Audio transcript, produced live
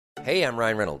Hey, I'm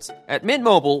Ryan Reynolds. At Mint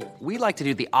Mobile, we like to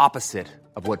do the opposite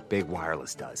of what Big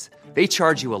Wireless does. They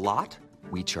charge you a lot,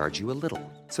 we charge you a little.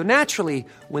 So naturally,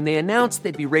 when they announced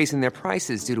they'd be raising their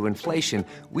prices due to inflation,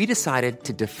 we decided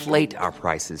to deflate our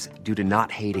prices due to not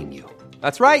hating you.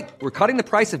 That's right. We're cutting the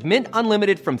price of Mint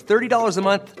Unlimited from $30 a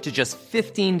month to just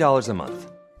 $15 a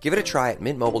month. Give it a try at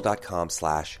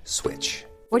mintmobile.com/switch.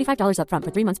 $45 up front for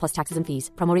 3 months plus taxes and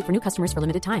fees. Promo rate for new customers for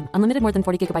limited time. Unlimited more than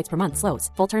 40 gigabytes per month. Slows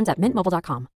full terms at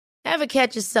mintmobile.com. Ever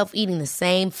catch yourself eating the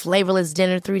same flavorless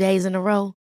dinner 3 days in a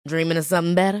row? Dreaming of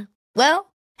something better?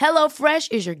 Well,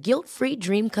 HelloFresh is your guilt-free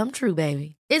dream come true,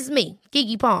 baby. It's me,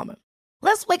 Keke Palmer.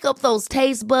 Let's wake up those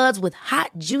taste buds with hot,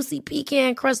 juicy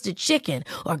pecan-crusted chicken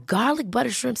or garlic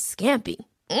butter shrimp scampi.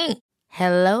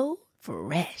 Hello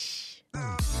Fresh.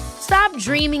 Stop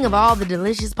dreaming of all the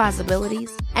delicious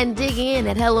possibilities and dig in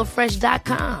at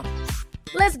HelloFresh.com.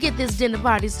 Let's get this dinner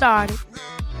party started.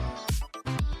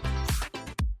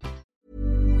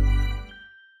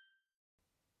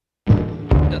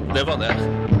 Det var det.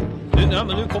 Ja,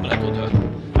 men nu kommer det att dö.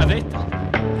 Jag vet det.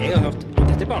 Jeg har hørt,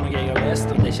 dette er bare noe jeg har lest,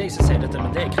 og det er ikke jeg som sier dette,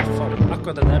 men det er kreftfarlig.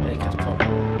 Akkurat det der er kreftfarlig.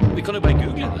 Vi kan jo bare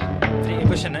google det. Fordi jeg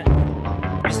bare kjenner,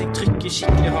 hvis jeg trykker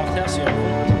skikkelig hardt her, så gjør det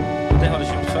vondt. Og det har det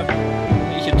ikke gjort før.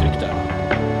 Ikke trykk der.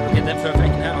 Ok, den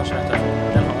føflekken her har ikke vært her før.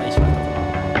 Den har jeg ikke vært her før.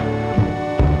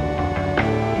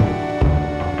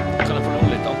 Kan jeg få låne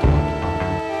litt annet?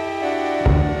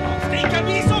 Stikker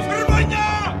vi så forbanna!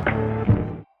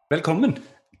 Velkommen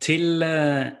til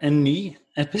en ny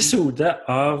episode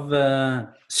av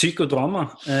Psykodrama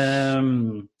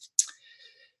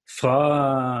fra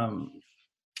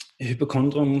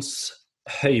hypokondrons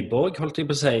høyborg, holdt jeg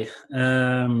på å si.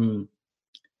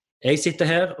 Jeg sitter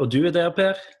her, og du er der,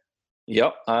 Per.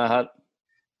 Ja, jeg er her.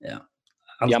 Ja,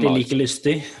 alltid like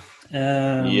lystig.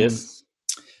 Yes.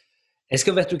 Jeg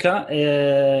skal, vet du hva,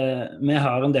 vi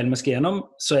har en del vi skal gjennom,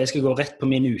 så jeg skal gå rett på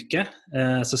min uke,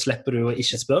 så slipper du å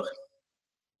ikke spørre.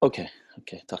 Ok,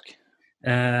 takk.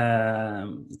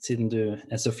 Siden du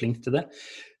er så flink til det.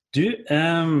 Du,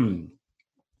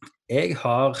 jeg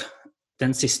har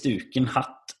den siste uken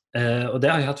hatt, og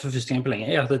det har jeg hatt for første gang på lenge,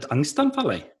 jeg har hatt et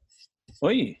angstanfall, jeg.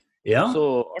 Oi, ja.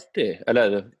 Så artig.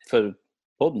 Eller for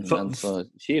podden, men så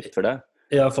kjipt for deg.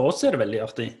 Ja, for oss er det veldig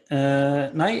artig.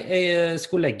 Nei, jeg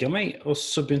skulle legge meg, og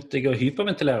så begynte jeg å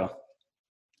hyperventilere.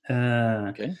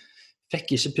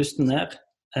 Fikk ikke pusten ned.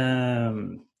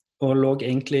 Og lå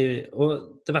egentlig,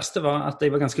 og det verste var at jeg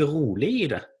var ganske rolig i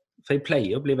det, for jeg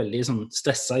pleier å bli veldig sånn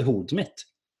stresset i hodet mitt.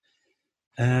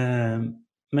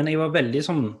 Men jeg var veldig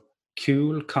sånn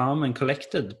cool, calm and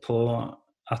collected på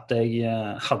at jeg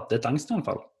hadde et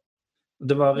angstanfall.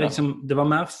 Det var liksom, det var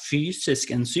mer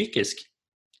fysisk enn psykisk,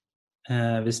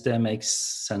 hvis det makes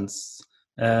sense.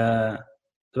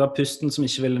 Det var pusten som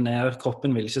ikke ville ned, kroppen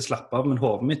ville ikke slappe av, men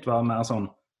hodet mitt var mer sånn,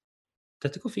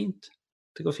 dette går fint.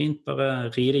 Det går fint, bare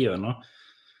ri det gjennom.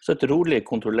 Så et rolig,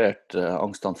 kontrollert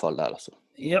angstanfall der, altså.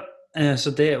 Ja,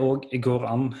 så det også går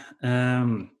an.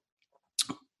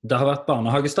 Det har vært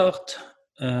barnehagestart.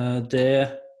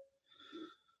 Det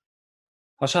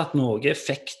har ikke hatt noe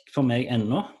effekt for meg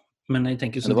ennå, men jeg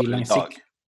tenker som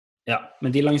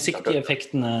de langsiktige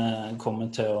effektene kommer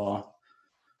til å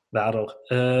være der.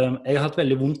 Jeg har hatt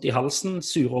veldig vondt i halsen,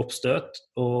 sure oppstøt,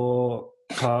 og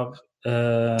har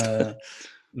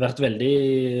vært veldig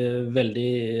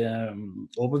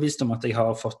overbevist om at jeg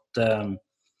har fått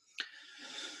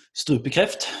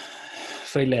strupekreft.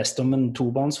 For jeg leste om en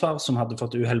tobarnsfar som hadde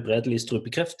fått uhelbredelig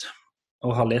strupekreft,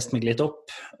 og har lest meg litt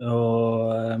opp, og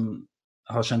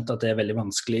har skjønt at det er veldig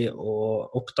vanskelig å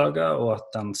oppdage, og at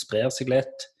den sprer seg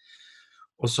lett.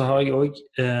 Og så har jeg også,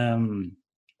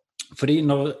 fordi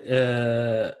når,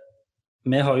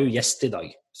 vi har jo gjest i dag,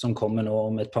 som kommer nå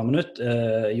om et par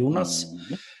minutter, Jonas.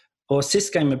 Og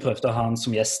sist gang vi prøvde å ha han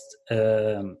som gjest,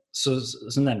 så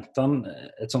nevnte han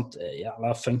et sånt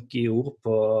jævla funky ord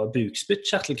på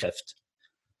bukspyttkjertelkreft.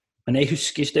 Men jeg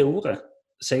husker ikke det ordet.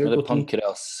 Så jeg har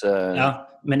pankreas... Ja,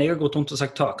 men jeg har gått rundt og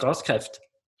sagt takraskreft.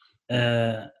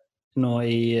 Nå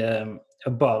jeg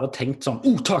har bare tenkt sånn,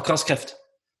 takraskreft!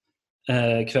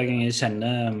 Hver gang jeg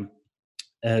kjenner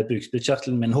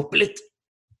bukspyttkjertelen min hopper litt.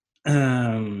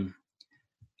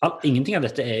 Ingenting av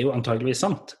dette er jo antageligvis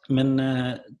sant, men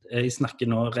jeg snakker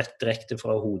nå rett direkte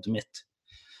fra hodet mitt.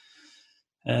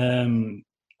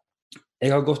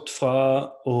 Jeg har gått fra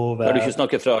å være... Kan du ikke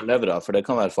snakke fra levra, for det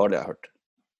kan være farlig, jeg har hørt.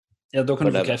 Ja, da kan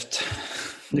du få kreft.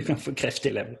 Du kan få kreft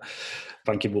i levra.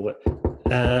 Bank i bordet.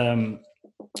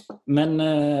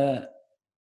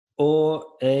 Og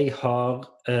jeg har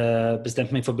bestemt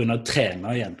meg for å begynne å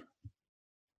trene igjen.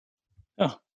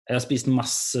 Ja. Jeg har spist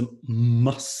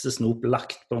masse snop,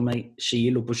 lagt på meg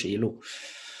kilo på kilo.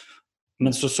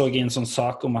 Men så jeg en sånn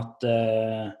sak om at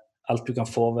alt du kan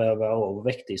få ved å være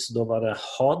overvektig, så da var det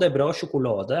ha det bra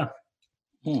sjokolade.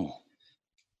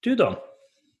 Du da?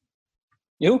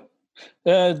 Jo,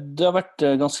 det har vært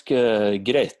ganske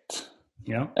greit.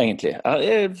 Ja. Egentlig.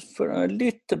 Jeg er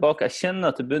litt tilbake. Jeg kjenner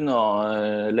at jeg begynner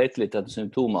å lete litt etter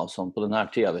symptomer og sånn på denne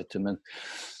tida, vet du. Men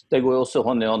det går jo også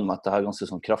hånd i hånd med at jeg har ganske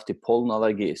sånn kraftig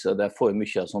pollenallergi, så det får jo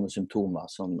mye av sånne symptomer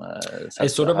som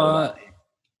jeg så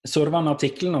det var en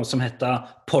artikkel nå som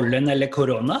heter pollen eller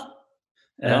korona,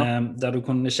 der du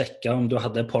kunne sjekke om du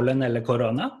hadde pollen eller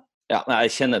korona. Ja,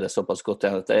 jeg kjenner det såpass godt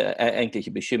at jeg er egentlig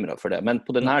ikke bekymret for det. Men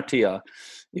på denne tida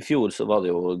i fjor så var det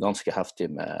jo ganske heftig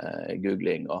med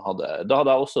googling. Og da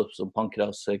hadde jeg også som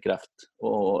pankreaskreft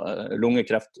og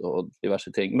lungekreft og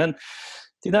diverse ting. Men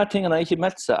de der tingene har ikke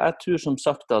meldt seg. Jeg tror som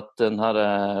sagt at den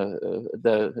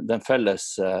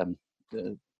felles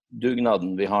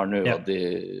dugnaden vi har nå, og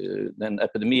den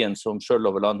epidemien som skjøller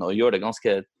over landet og gjør det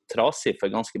ganske trasig for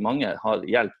ganske mange, har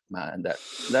hjulpet meg en del.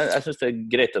 Jeg synes det er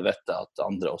greit å vite at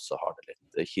andre også har det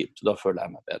litt kjipt, så da føler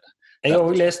jeg meg bedre. Jeg har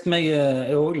også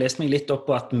lest meg litt opp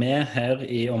på at vi her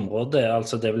i området,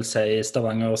 altså det vil si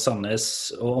Stavanger, Sandnes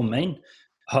og omegn,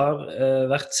 har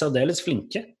vært særdeles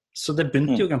flinke. Så det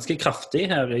begynte jo ganske kraftig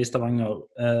her i Stavanger.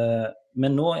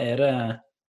 Men nå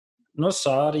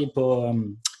sa de på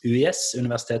UiS,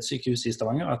 Universitetssykehus i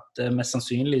Stavanger, at mest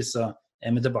sannsynlig så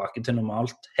vi tilbake til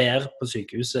normalt her på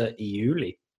sykehuset i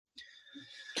juli.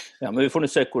 Ja, men vi får nå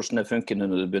se hvordan det funker når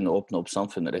du begynner å åpne opp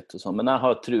samfunnet litt og sånn. Men jeg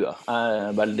har trua. Jeg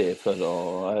er veldig for å...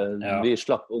 Vi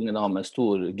slapp ungen av med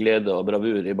stor glede og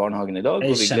bravur i barnehagen i dag,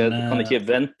 og vi kan ikke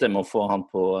vente med å få han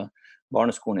på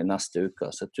barneskolen i neste uke.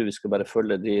 Så jeg tror vi skal bare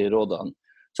følge de rådene.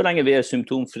 Så lenge vi er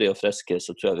symptomfrie og friske,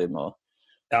 så tror jeg vi må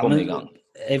komme i gang.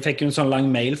 Jeg fikk jo en sånn lang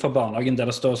mail fra barnehagen der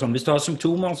det står sånn, hvis du har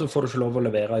symptomer, så får du ikke lov å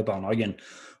levere i barnehagen.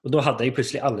 Og da hadde jeg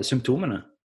plutselig alle symptomene.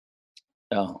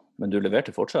 Ja, men du leverte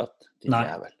fortsatt? Nei,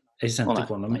 jeg sendte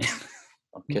kona mi.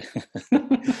 Ok.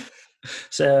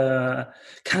 Så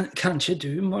kanskje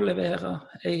du må levere.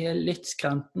 Jeg er litt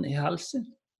skranten i halsen.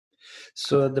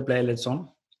 Så det ble litt sånn.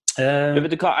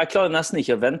 Vet du hva, jeg klarer nesten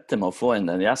ikke å vente med å få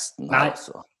inn den gjesten. Nei,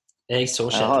 altså. Jeg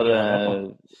så skjedd.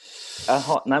 Jeg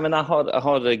har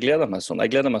gledet meg sånn.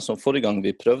 Jeg gledet meg sånn forrige gang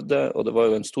vi prøvde, og det var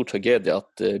jo en stor tragedie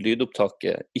at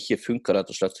lydopptaket ikke funket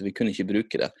rett og slett, så vi kunne ikke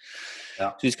bruke det. Ja.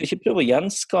 Så vi skal ikke prøve å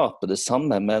gjenskape det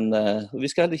samme, men vi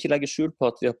skal heller ikke legge skjul på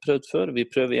at vi har prøvd før.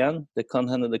 Vi prøver igjen. Det kan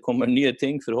hende det kommer nye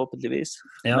ting, forhåpentligvis.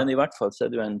 Ja. Men i hvert fall så er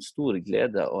det jo en stor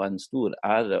glede og en stor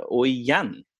ære å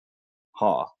igjen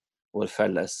ha vår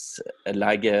felles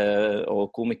lege-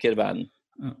 og komikervenn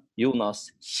Jonas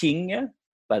Kinge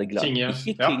Bergland.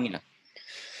 Ikke Kinge. Ja.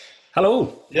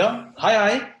 Hallo! Ja,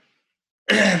 hei.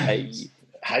 Hei.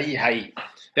 Hei.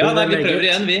 Ja, nei, vi prøver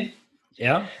igjen, vi.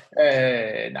 Ja.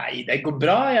 Nei, det går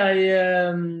bra. Jeg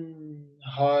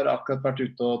har akkurat vært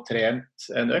ute og trent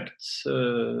en økt,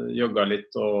 jogget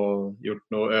litt og gjort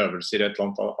noen øvelser i et eller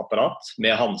annet apparat,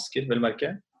 med handsker, vel merke.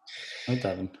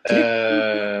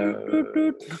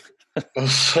 Og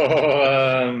så,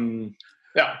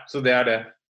 så det er det,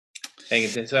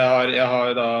 egentlig. Så jeg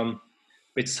har da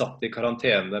blitt satt i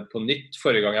karantene på nytt.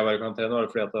 Forrige gang jeg var i karantene var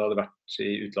det fordi at jeg hadde vært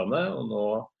i utlandet, og nå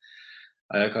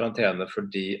er jeg i karantene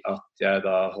fordi at jeg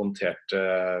da håndterte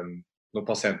noen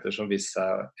pasienter som viste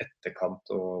seg etterkant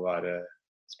å være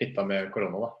smittet med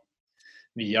korona da.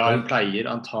 Via en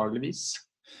pleier antageligvis.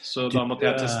 Så da måtte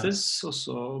jeg testes, og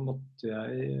så måtte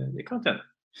jeg i karantene.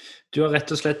 Du har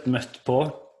rett og slett møtt på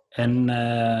en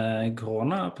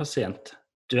koronapasient.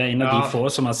 Du er en av de få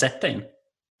som har sett en.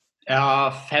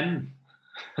 Ja, 5.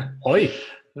 Oi!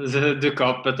 Det dukket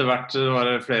opp etter hvert, det var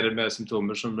flere med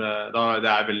symptomer som det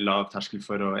er veldig lav terskel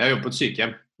for å... Jeg jobber på et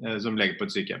sykehjem, som lege på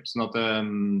et sykehjem, sånn at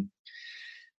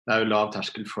det er jo lav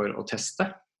terskel for å teste.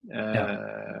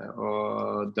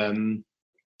 Og den...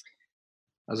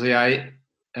 Altså jeg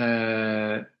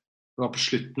var på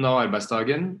slutten av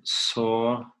arbeidsdagen, så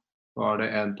var det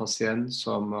en pasient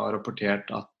som har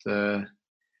rapportert at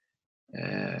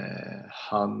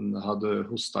han hadde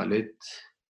hostet litt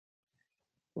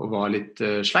og var litt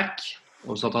slekk,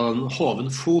 og så hadde han en hoven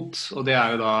fot, og det er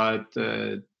jo da et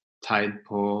tegn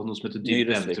på noe som heter dyp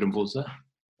venetrombose.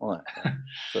 Nei,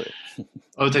 sorry.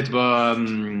 Og du tenkte på...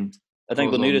 jeg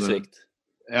tenker på nyresvikt.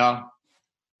 Ja.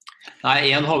 Nei,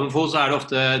 i en hoven fot så er det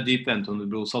ofte dyp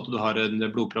venetrombose, at du har en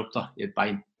blodpropp da, i et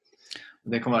bein.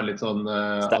 Det kan være litt sånn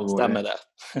alvorlig. Stemmer det.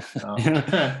 Ja.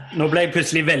 Nå ble jeg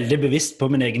plutselig veldig bevisst på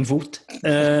min egen fot.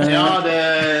 Ja,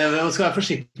 man skal være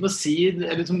forsiktig med å si,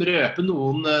 eller liksom røpe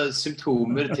noen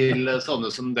symptomer til sånne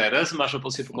som dere, som er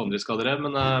såpass hypokondriske av dere,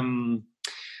 men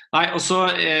Nei, og så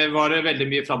var det veldig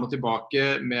mye fram og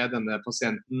tilbake med denne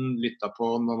pasienten, lyttet på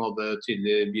den, han hadde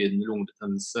tydelig begynnende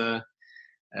lungebetennelse,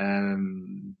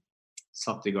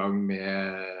 satt i gang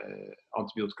med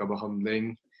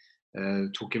antibiotikabehandling,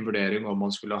 tok en vurdering om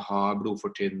man skulle ha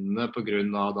blodfortynnende på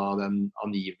grunn av da den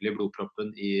angivelige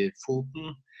blodproppen i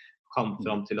foten, kom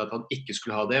fram til at han ikke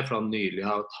skulle ha det, for han nylig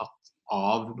har tatt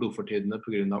av blodfortynnende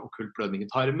på grunn av okkult blødning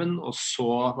i tarmen, og så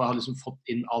har han liksom fått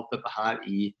inn alt dette her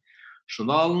i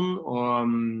journalen,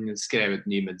 og skrevet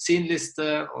ny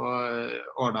medisinliste, og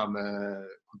ordnet med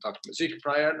kontakt med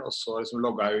sykepleieren, og så liksom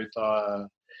logget jeg ut av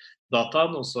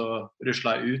dataen, og så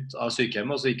ruslet jeg ut av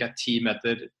sykehjemmet, og så gikk jeg 10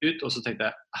 meter ut, og så tenkte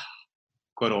jeg,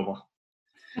 korona.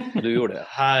 Du gjorde det?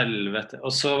 Helvete.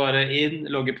 Og så var det inn,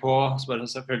 logge på, så bare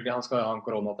selvfølgelig, han skal ha en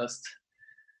koronatest.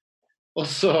 Og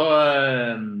så,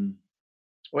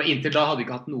 og inntil da hadde vi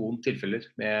ikke hatt noen tilfeller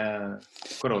med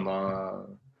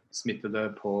koronasmittede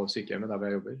på sykehjemmet der hvor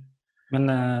jeg jobber. Men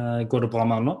går det bra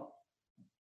med han nå?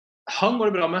 Han går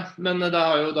det bra med, men det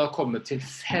har jo da kommet til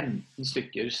 15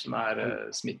 stykker som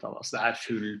smittet. Altså det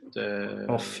fullt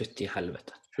fytti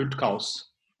helvete. Fullt kaos.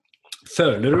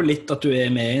 Føler du litt at du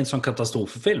med i en sånn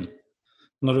katastrofefilm?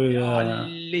 Når du, Ja,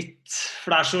 litt. For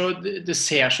det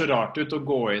ser så rart ut å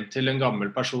gå inn til en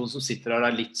gammel person som sitter der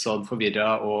og litt sånn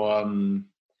forvirret og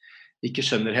ikke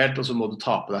skjønner helt, og så må du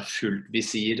ta på deg fullt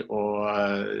visir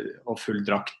og full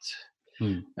drakt.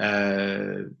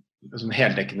 Som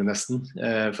heldekkende nesten,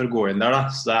 for å gå inn der da.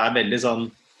 Så det veldig sånn,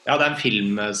 ja, det en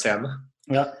filmscene.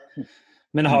 Ja.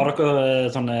 Men har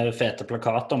dere sånne fete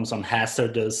plakater om sånn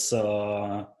hazardous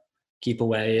og keep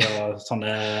away og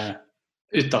sånne...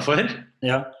 Utenfor?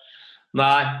 Ja.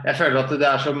 Nei, jeg føler at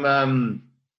det som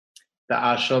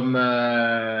hva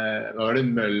var det,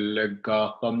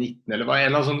 Møllegata 19, eller hva, en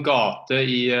eller annen sånn gate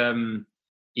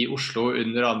i Oslo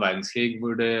under 2. verdenskrig,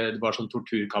 hvor det var sånn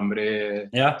torturkammer i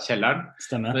kjelleren.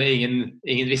 Stemmer. Men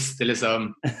ingen visste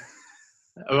liksom,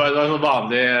 det var noen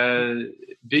vanlige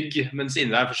bygg, mens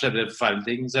inne der skjedde det forferdelige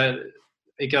ting. Så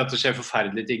ikke at det skjer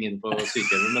forferdelige ting inne på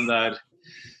sykehjemmet, men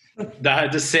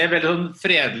det ser veldig sånn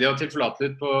fredelig og tilforlatelig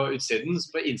ut på utsiden, så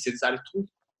på innsiden så det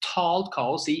totalt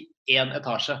kaos i 1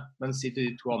 etasje, mens i de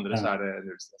 2 andre så det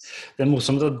null stress. Det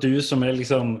morsomt at du som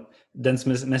liksom den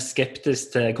som mest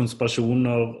skeptisk til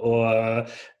konspirasjoner og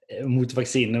mot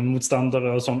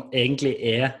vaksinemotstandere og sånn, egentlig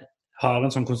har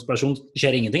en sånn konspirasjon.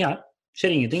 Skjer ingenting her?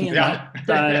 Skjer ingenting? Ja, vi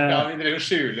driver og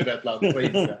skjuler et eller annet på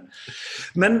innsiden.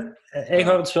 Men jeg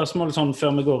har et spørsmål sånn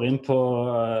før vi går inn på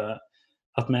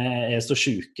at vi så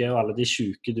syke, og alle de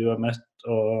syke du har møtt,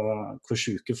 og hvor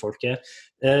syke folk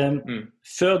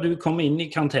Før du kom inn i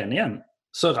karantene igjen,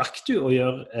 så rakk du å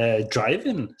gjøre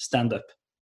drive-in stand-up?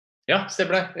 Ja,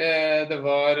 stemmer det. Det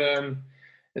var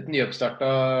et nyoppstartet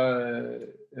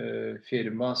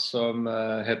firma som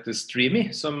heter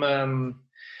Streamy, som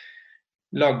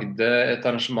lagde et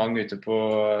arrangement ute på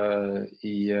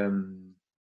i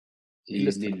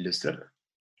Lillestrøm.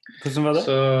 Hvordan var det?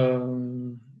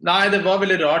 Nei, det var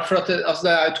veldig rart, for det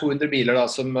 200 biler da,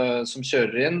 som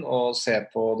kjører inn og ser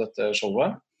på dette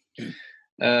showet.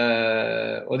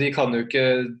 Og de kan jo ikke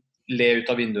le ut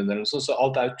av vinduene eller noe sånt, så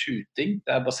alt jo tuting.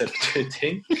 Det basert på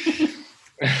tuting.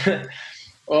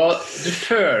 Og du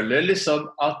føler liksom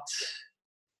at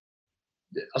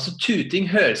tuting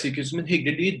høres ikke ut som en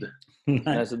hyggelig lyd.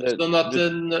 Nei, så sånn at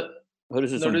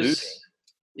høres ut som du.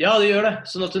 Ja, det gjør det.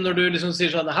 Sånn at når du liksom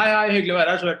sier sånn, hei, hyggelig å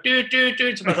være her, så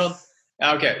så bare sånn, ja,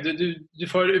 ok, du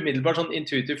får umiddelbart sånn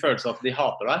intuitiv følelse at de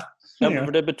hater deg. Ja,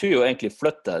 for det betyr jo egentlig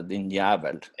flytte din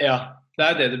jævel. Ja,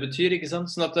 det det betyr, ikke sant?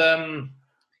 Sånn at,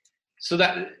 så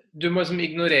du må liksom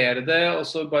ignorere det, og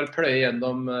så bare pløye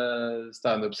gjennom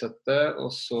stand-up-settet,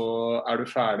 og så du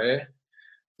ferdig.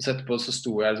 Og så etterpå så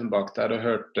sto jeg liksom bak der og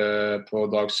hørte på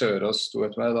Dag Sørås sto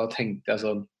etter meg, og da tenkte jeg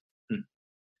sånn,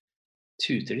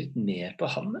 tuter litt mer på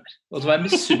han der. Og så var jeg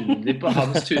misunnelig på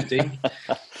hans tuting.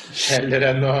 Heller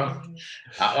enn å...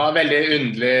 Ja, det var en veldig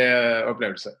underlig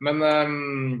opplevelse. Men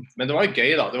det var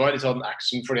gøy da. Det var litt sånn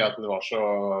action fordi at det var så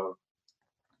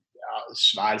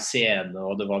svær scene,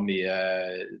 og det var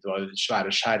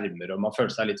svære skjermer, og man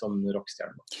følte seg litt sånn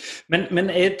rockstjerne. Men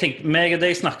jeg tenkte,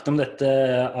 jeg snakket om dette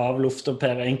av lufta,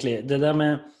 Per, egentlig. Det der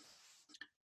med...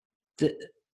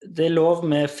 Det lov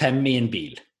med 5 i en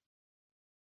bil.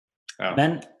 Ja.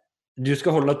 Men du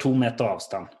skal holde 2 meter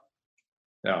avstand.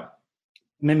 Ja.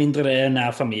 Med mindre det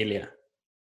nær familie.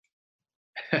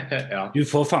 Ja. Du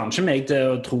får faen ikke meg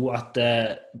til å tro at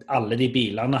alle de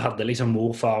bilene hadde liksom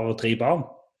mor, far og 3 barn.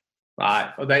 Nei,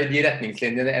 og de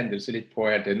retningslinjene endres jo litt på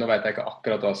hele tiden. Nå vet jeg ikke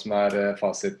akkurat hva som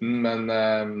fasiten, men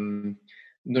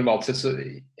normalt sett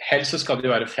helst så skal det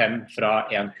jo være 5 fra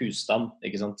en husstand,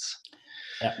 ikke sant?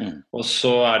 Og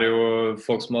så det jo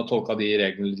folk som har tolket de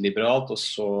reglene litt liberalt, og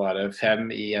så det 5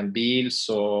 I en bil,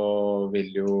 så vil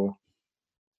jo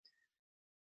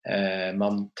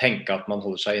man tenke at man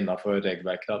holder seg innenfor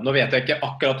regelverket. Nå vet jeg ikke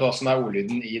akkurat hva som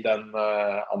ordlyden I den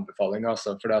anbefalingen,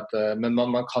 altså, men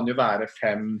man kan jo være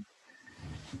 5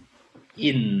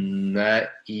 inne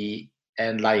I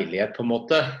en leilighet på en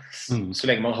måte, så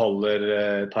lenge man holder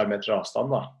et par meter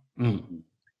avstand da.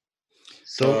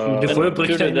 Så, du får jo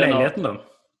brukt hele leiligheten da.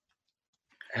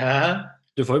 Hæ?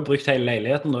 Du får jo brukt hele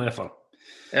leiligheten da I hvert fall.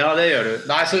 Ja, det gjør du.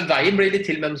 Nei, så veien blir litt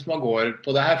til mens man går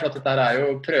på det her, for at dette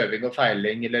jo prøving og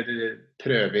feiling, eller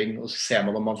prøving, og så ser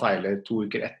man om man feiler 2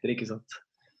 uker etter, ikke sant?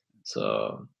 Så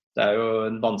det jo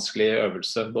en vanskelig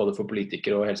øvelse, både for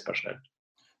politikere og helsepersonell.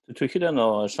 Du tror ikke det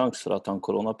noen sjanse for at han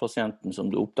koronapasienten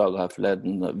som du oppdaget her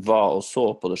forleden var og så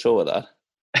på det showet der?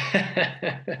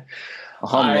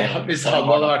 Nei, hvis han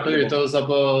hadde vært ute og så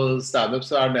på stand-up,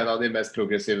 så han en av de mest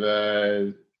progressive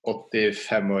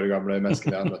 85 år gamle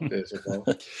menneskene jeg har møtt I så fall.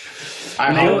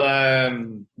 Nei,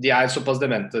 de såpass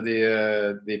demente,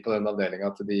 de på den avdelingen,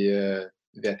 at de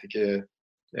vet ikke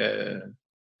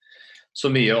så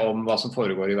mye om hva som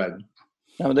foregår I verden.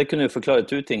 Ja, men det kunne jo forklare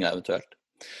 2 ting eventuelt.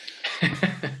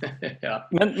 Ja.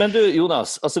 Men du,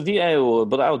 Jonas, altså vi jo,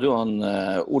 både jeg og du, han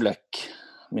Olek,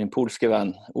 min polske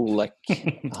venn Olek,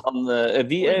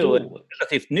 vi jo et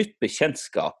relativt nytt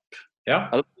bekjentskap. Ja.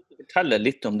 Jeg vil fortelle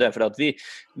litt om det, for at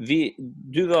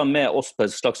du var med oss på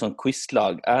et slags sånn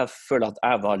quizlag. Jeg føler at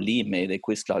jeg var limet I det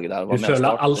quizlaget der. Du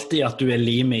føler alltid at du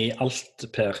limet I alt,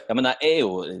 Per. Ja, men jeg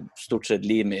jo stort sett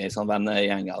limet I sånn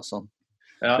vennegjenger og sånn.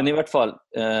 Ja. Men I hvert fall,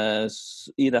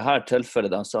 I det her tilfellet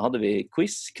da, så hadde vi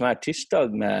quiz hver tirsdag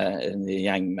med en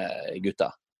gjeng med gutta.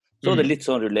 Så var det litt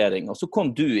sånn rullering, og så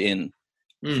kom du inn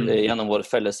gjennom vår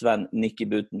felles venn Nicky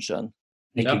Butenschøn.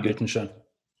 Nicky Butenschøn.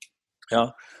 Ja,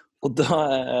 og da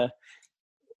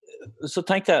så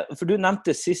tenkte jeg, for du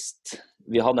nevnte sist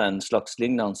vi hadde en slags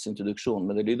lignende introduksjon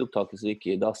med det lydopptaket som gikk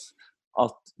I dass,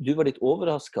 at du var litt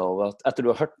overrasket over at etter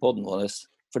du har hørt podden vår,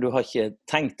 for du har ikke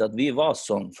tenkt at vi var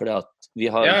sånn, fordi at vi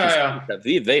har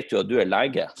vi vet jo at du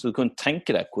lege, så du kan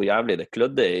tenke deg hvor jævlig det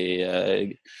klødde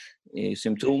I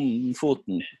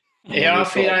symptomfoten. Ja,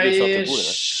 for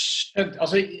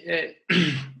altså,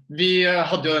 vi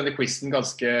hadde jo denne quizen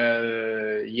ganske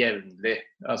jevnlig.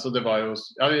 Altså, det var jo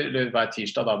hver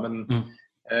tirsdag da, men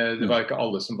det var ikke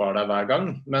alle som var der hver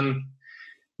gang. Men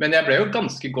jeg ble jo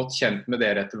ganske godt kjent med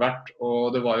dere etter hvert,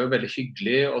 og det var jo veldig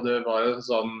hyggelig, og det var jo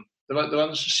sånn, det var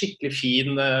en skikkelig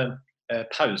fin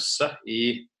pause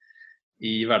I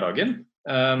hverdagen.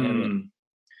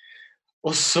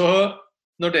 Og så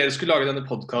når dere skulle lage denne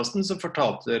podcasten, så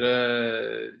fortalte dere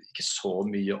ikke så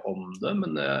mye om det,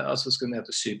 men altså skulle den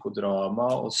hete Psykodrama,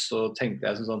 og så tenkte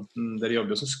jeg sånn, dere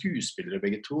jobber jo som skuespillere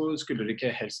begge to, skulle dere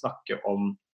ikke helst snakke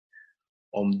om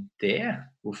det?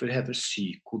 Hvorfor heter det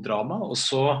Psykodrama? Og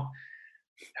så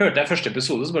hørte jeg første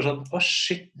episode, så bare sånn,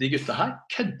 shit, de gutta her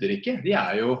kødder ikke, de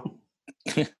jo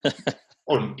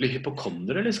ordentlig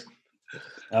hypokondere, liksom.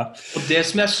 Ja. Og det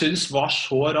som jeg synes var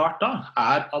så rart da,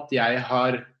 at jeg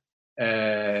har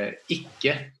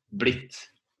ikke blitt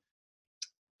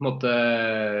på en måte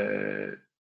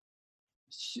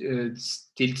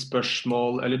stilt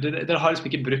spørsmål eller dere har liksom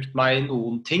ikke brukt meg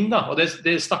noen ting da, og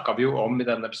det snakket vi jo om I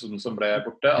den episoden som ble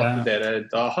borte, at dere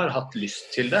da har hatt lyst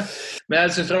til det, men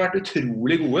jeg synes dere har vært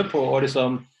utrolig gode på å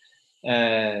liksom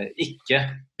ikke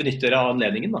benytte dere av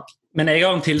anledningen da. Men jeg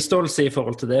har en tilståelse I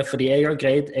forhold til det, fordi jeg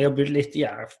har blitt litt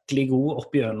jævlig god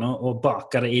opp gjennom å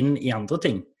bake det inn I andre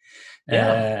ting.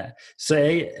 Så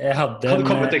jeg hadde Kan du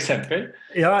komme med et eksempel?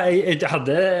 Ja, jeg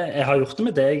har gjort det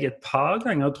med deg et par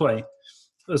ganger, tror jeg.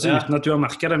 Altså, uten at du har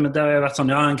merket det, men det har vært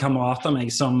sånn, en kamerat av meg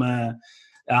som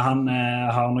han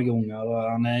har noen unger,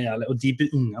 og de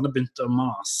ungerne begynte å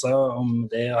mase om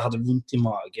det, og hadde vondt I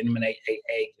magen, men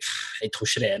jeg tror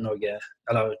ikke det noe,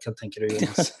 eller hva tenker du,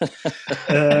 Jonas?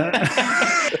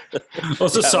 Og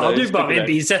så sa du bare I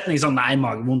bisetning sånn, nei,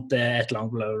 magevondt et eller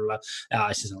annet, blablabla. Ja,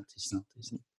 ikke sant. Og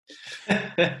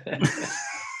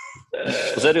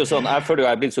så det jo sånn, jeg føler jo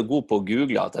jeg blitt så god på å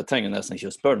google at jeg trenger nesten ikke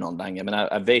å spørre noen lenger, men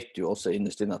jeg vet jo også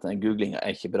innerst inne at den googlingen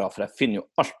ikke bra, for jeg finner jo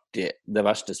alltid det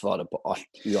verste svaret på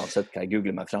alt, uansett hva jeg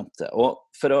googler meg frem til. Og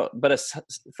for å bare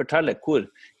fortelle hvor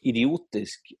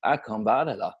idiotisk jeg kan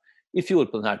være da, I fjor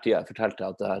på denne tiden fortalte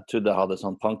jeg at jeg trodde jeg hadde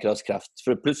sånn pankraskreft, for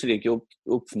det plutselig gikk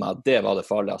opp for meg at det var det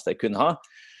farligste jeg kunne ha.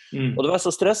 Og det var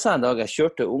så stresset en dag jeg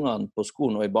kjørte ungene på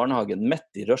skolen og I barnehagen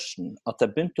midt I rushen, at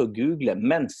jeg begynte å google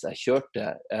mens jeg kjørte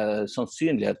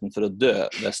sannsynligheten for å dø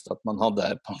hvis at man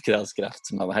hadde pankraskreft,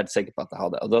 som jeg var helt sikker på at jeg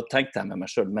hadde. Og da tenkte jeg med meg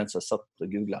selv mens jeg satt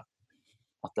og googlet.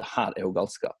 at det her jo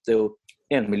galskap. Det jo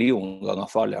 1 million ganger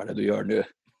farligere det du gjør nå,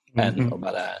 enn å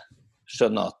bare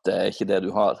skjønne at det ikke det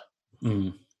du har.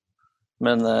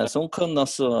 Men sånn kan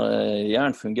altså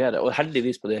hjernen fungere. Og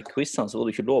heldigvis på de quizene så var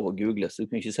det ikke lov å google, så du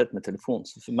kunne ikke sette med telefonen.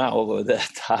 Så for meg var det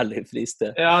et herlig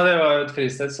fristed. Ja, det var jo et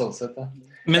fristed sånn sett. Ja.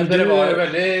 Men dere var jo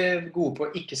veldig gode på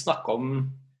å ikke snakke om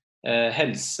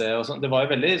helse og sånn. Det var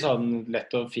jo veldig sånn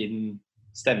lett og fin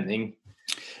stemning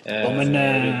rundt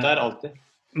der, alltid.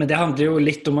 Men det handler jo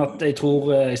litt om at jeg tror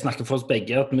jeg snakker for oss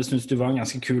begge, at vi synes du var en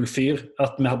ganske kul fyr,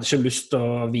 at vi hadde ikke lyst til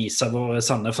å vise våre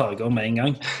sanne farger med en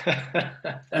gang.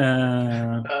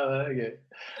 Ja, det gøy.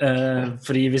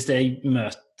 Fordi hvis jeg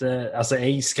møter, altså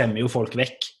jeg skremmer jo folk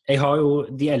vekk. Jeg har jo,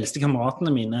 de eldste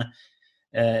kameratene mine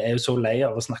jo så lei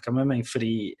av å snakke med meg,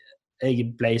 fordi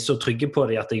jeg ble så trygge på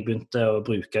dem at jeg begynte å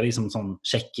bruke dem som sånn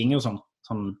sjekking og sånn.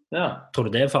 Tror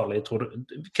du det farlig? Hva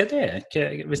det?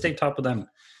 Hvis jeg tar på den?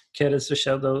 Hva det som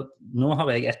skjer da? Nå har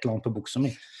jeg et eller annet på buksa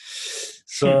mi.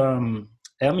 Så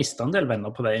jeg har mistet en del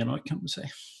venner på veien også, kan du si.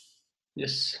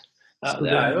 Yes. Ja,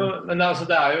 det jo, men altså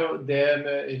det jo det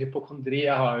med hypokondri.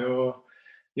 Jeg har jo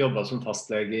jobbet som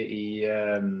fastlege i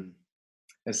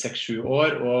 6-7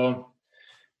 år, og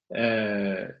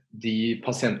de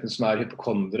pasientene som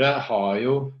hypokondre har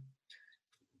jo,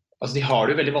 altså de har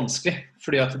det jo veldig vanskelig,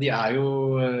 fordi at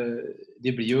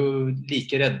de blir jo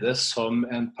like redde som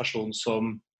en person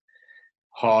som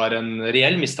har en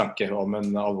reell mistanke om en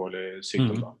alvorlig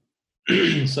sykdom.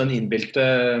 Så en innbilte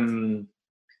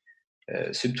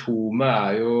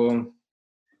symptomet jo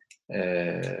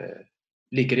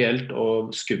like reelt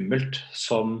og skummelt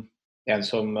som en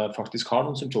som faktisk har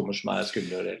noen symptomer som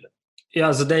skumle og reelle. Ja,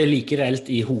 altså det like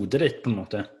reelt i hodet ditt på en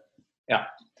måte.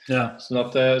 Ja. Sånn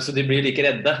at, så de blir like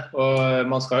redde, og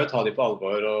man skal jo ta dem på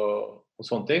alvor og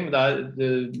sånne ting,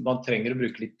 men man trenger å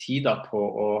bruke litt tid da, på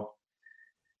å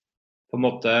på en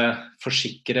måte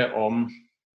forsikre om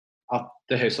at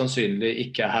det høyst sannsynlig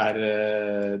ikke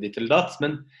ditt eller datt,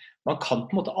 men man kan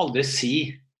på en måte aldri si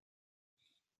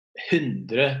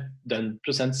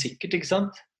 100% sikkert, ikke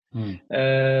sant?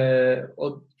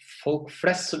 Og folk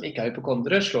flest som ikke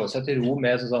hypokondere slår seg til ro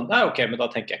med sånn, nei ok, men da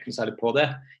tenker jeg ikke noe særlig på det.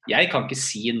 Jeg kan ikke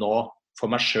si nå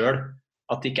for meg selv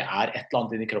at det ikke et eller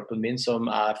annet inni kroppen min som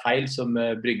feil, som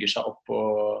brygger seg opp.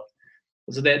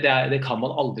 Altså det kan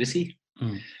man aldri si.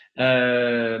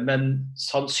 Men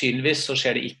sannsynligvis så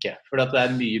skjer det ikke, for det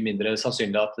mye mindre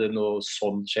sannsynlig at noe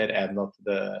sånt skjer enn at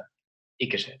det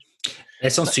ikke skjer.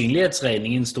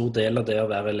 Sannsynlighetsregningen en stor del av det å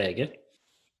være lege?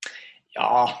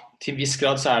 Ja, til en viss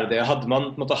grad så det det. Hadde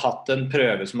man på en måte hatt en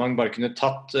prøve som man bare kunne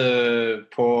tatt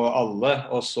på alle,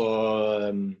 og så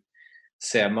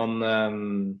ser man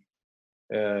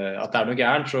at det noe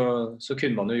gærent, så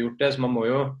kunne man jo gjort det. Så man må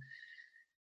jo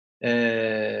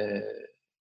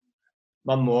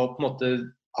man må på en måte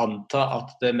anta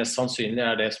at det mest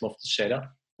sannsynlige det som ofte skjer, ja.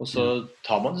 Og så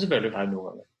tar man det selvfølgelig feil noen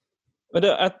ganger. Men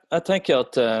jeg tenker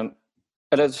at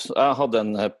jeg hadde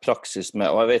en praksis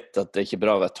med, og jeg vet at det ikke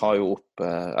bra, jeg tar jo opp,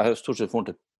 jeg har stort sett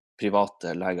funnet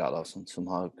private leger da, som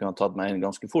har kunnet tatt meg inn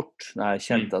ganske fort. Når jeg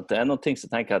kjente at det noen ting, så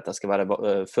tenker jeg at jeg skal være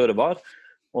føre var,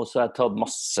 og så har jeg tatt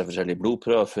masse forskjellige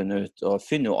blodprøver og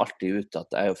finner jo alltid ut at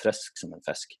jeg jo frisk som en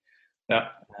fisk. Ja.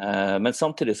 Men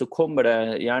samtidig så kommer det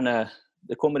gjerne,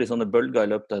 det kommer i sånne bølger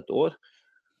i løpet av et år,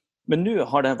 men nå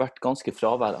har den vært ganske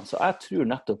fraværende, så jeg tror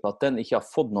nettopp at den ikke har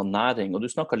fått noen næring, og du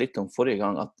snakket litt om forrige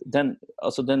gang, at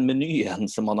den menyen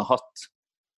som man har hatt,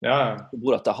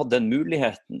 hvor at jeg hadde den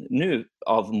muligheten, nå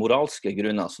av moralske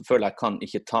grunner, så føler jeg kan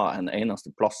ikke ta en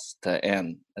eneste plass til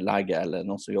en lege eller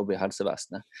noen som jobber i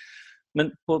helsevesenet.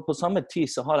 Men på samme tid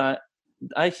så har jeg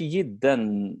ikke gitt den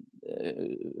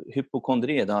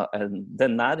hypokondriet,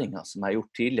 den næringen som jeg har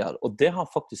gjort tidligere, og det har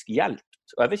faktisk hjulpet.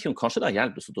 Og jeg vet ikke om kanskje det har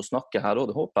hjulpet å snakke her, og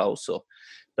det håper jeg også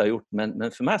det har gjort, men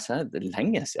for meg så det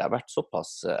lenge siden jeg har vært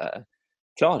såpass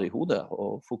klar i hodet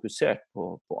og fokusert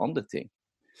på andre ting.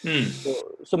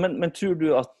 Men tror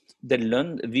du at det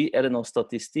det noen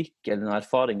statistikk eller noen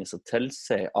erfaringer som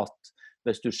tilsier at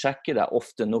hvis du sjekker deg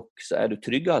ofte nok, så du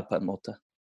tryggere på en måte?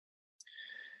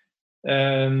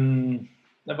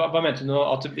 Hva mente du nå?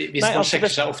 At hvis man sjekker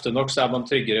seg ofte nok, så man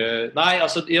tryggere? Nei,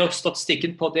 altså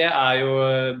statistikken på det jo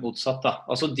motsatt da.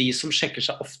 Altså de som sjekker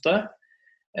seg ofte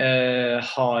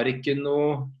har ikke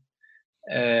noe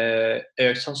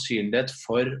økt sannsynlighet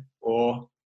for å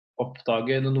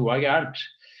oppdage når noe gærent.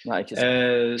 Nei, ikke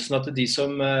sant. Sånn at de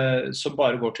som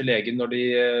bare går til legen når de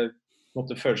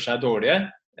måtte føle seg dårlige,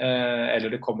 eller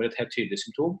det kommer et helt tydelig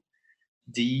symptom,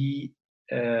 de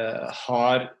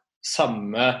har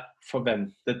samme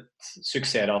forventet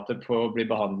suksessrate på å bli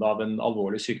behandlet av en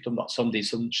alvorlig sykdom, da, som de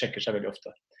som sjekker seg veldig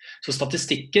ofte. Så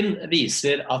statistikken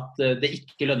viser at det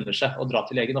ikke lønner seg å dra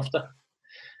til legen ofte.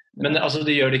 Men altså,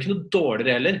 det gjør det ikke noe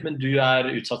dårligere heller, men du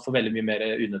utsatt for veldig mye mer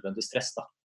unødvendig stress da.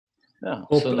 Ja.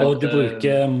 Og du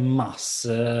bruker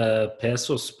masse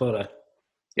pesos på det.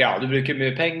 Ja, du bruker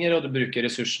mye penger, og du bruker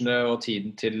ressursene og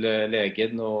tiden til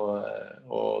legen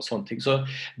og sånne ting. Så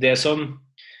det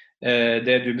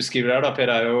du beskriver her da,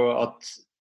 Per, jo at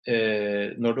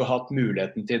når du har hatt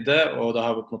muligheten til det, og det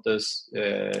har på en måte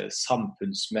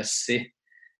samfunnsmessig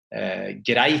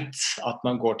greit at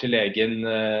man går til legen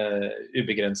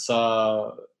ubegrenset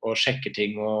og sjekker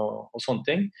ting og sånne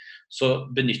ting, så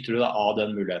benytter du deg av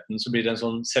den muligheten. Så blir det en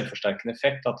sånn selvforsterkende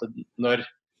effekt at når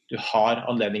du har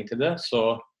anledning til det,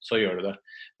 så gjør du det.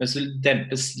 Men så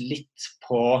dempes litt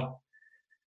på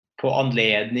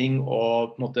anledning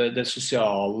og på en måte det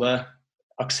sosiale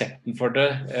aksepten for det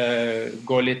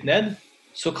går litt ned,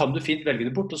 så kan du fint velge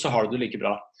det bort, og så har du det like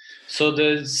bra. Så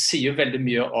det sier jo veldig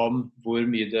mye om hvor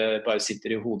mye det bare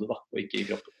sitter i hodet da, og ikke i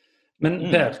kroppen. Men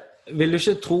Per, vil du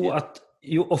ikke tro at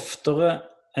jo oftere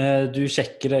du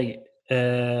sjekker deg,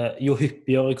 jo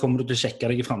hyppigere kommer du til å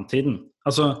sjekke deg i fremtiden?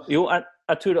 Altså... Jo,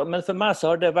 jeg tror det, men for meg så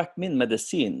har det vært min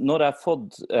medisin når jeg har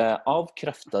fått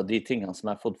avkreftet de tingene som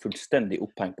jeg har fått fullstendig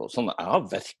oppheng på. Sånn, jeg har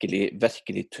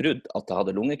virkelig trodd at jeg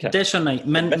hadde lungekreft. Det skjønner jeg,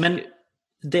 men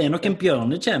det nok en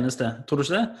bjørnetjeneste, tror du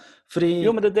ikke det? Fordi...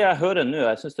 Jo, men det jeg hører nå,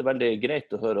 jeg synes det veldig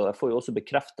greit å høre, og jeg får jo også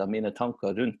bekreftet mine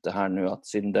tanker rundt det her nå, at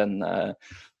siden den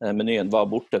menyen var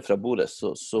borte fra bordet, så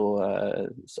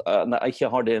når jeg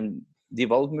ikke har de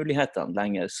valgmulighetene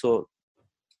lenger, så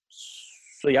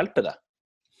hjelper det.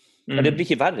 Men det blir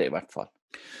ikke verre i hvert fall.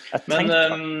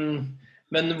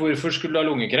 Men hvorfor skulle du ha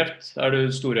lungekreft? Du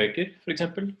storrøyker, for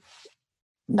eksempel?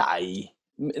 Nei,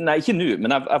 ikke nå.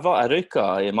 Men jeg røyka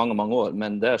i mange år,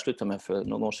 men det har jeg sluttet med for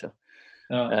noen år siden.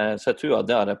 Ja. Så jeg tror at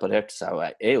det har reparert seg, og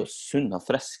jeg jo sunn og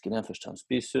frisk i den forstand.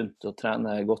 Spiser sunt og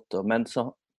trener godt, men så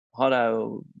har jeg jo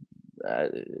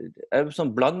en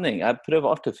sånn blanding. Jeg prøver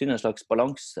alltid å finne en slags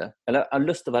balanse. Eller jeg har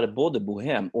lyst til å være både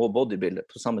bohem og bodybuilder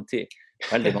på samme tid.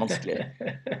 Veldig vanskelig.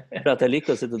 For at jeg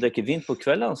liker å sitte og drikke vin på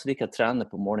kveldene, så liker jeg å trene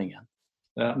på morgenen.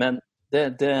 Ja. Men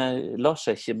det lar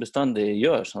seg ikke bestandig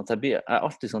gjøre, sånn at jeg er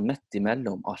alltid sånn midt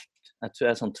imellom alt. Jeg tror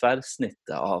jeg sånn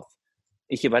tverrsnittet av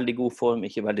ikke veldig god form,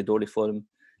 ikke veldig dårlig form,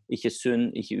 ikke sunn,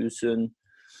 ikke usunn.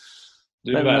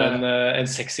 Du vil være en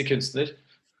sexy kunstner.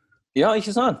 Ja,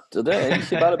 ikke sant? Det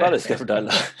ikke bare skal jeg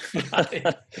fortelle.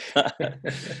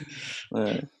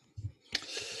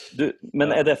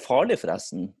 Men det farlig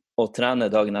forresten å trene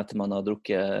dagen etter man har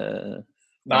drukket?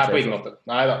 Nei, på ingen måte.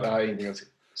 Nei da, det har ingenting å si.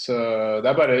 Så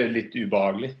det bare litt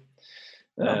ubehagelig.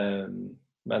 Ja.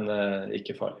 Men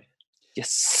ikke farlig.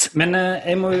 Yes. Men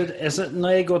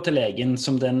når jeg går til legen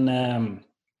som den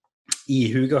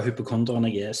ihuga hypokonderen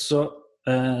jeg så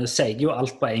sier jeg jo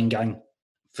alt på en gang.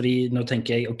 Fordi nå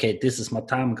tenker jeg, ok, this is my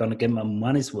time, I'm gonna get my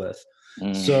money's worth.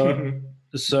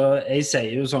 Så jeg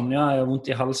sier jo sånn, ja, jeg har vondt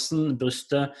i halsen,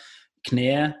 brystet,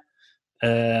 kne,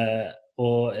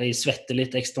 og jeg svetter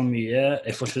litt ekstra mye,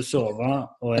 jeg får ikke sove,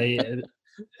 og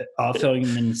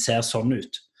avføringen min ser sånn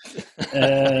ut.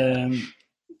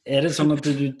 Det sånn at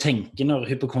du tenker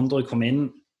når hypokondere kommer inn,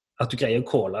 at du greier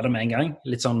å kåle det med en gang?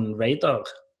 Litt sånn radar?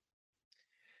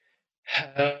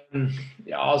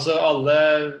 Ja, altså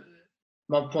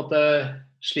man på en måte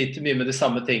sliter mye med de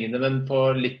samme tingene, men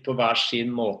litt på hver sin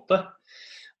måte.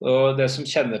 Og det som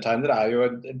kjennetegner jo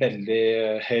en veldig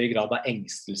høy grad av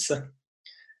engstelse.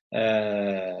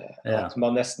 At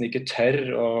man nesten ikke tør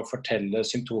å fortelle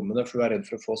symptomene, for du redd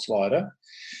for å få svaret.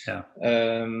 Ja.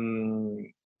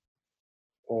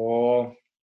 Og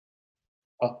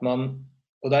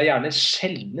det gjerne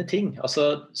sjeldne ting.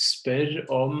 Altså, spør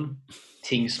om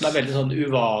ting som veldig sånn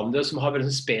uvanlige, som har veldig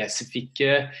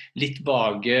spesifikke, litt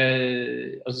vage,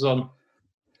 altså sånn,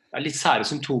 litt sære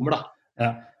symptomer da. Ja.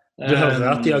 Du hører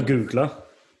at de har googlet?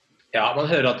 Ja, man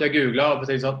hører at de har googlet, og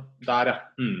tenker sånn, der ja,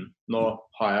 nå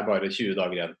har jeg bare 20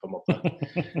 dager igjen på en måte.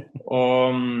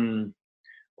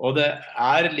 Og det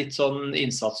litt sånn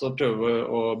innsats å prøve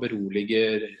å berolige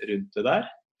rundt det der.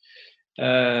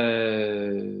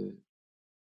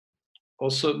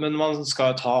 Men man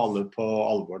skal ta alle på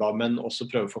alvor da, men også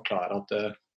prøve å forklare at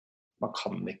man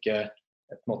kan ikke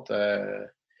på en måte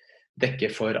dekke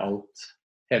for alt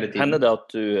hele tiden. Hender det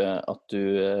at du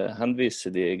henviser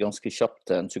de ganske kjapt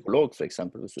til en psykolog for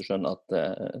eksempel, hvis du skjønner at det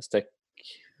stikker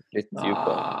litt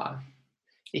dypere? Nei,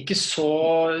 ikke så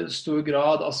stor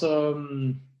grad. Altså,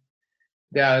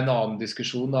 det en annen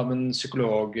diskusjon da, men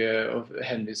psykolog, å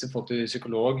henvise folk til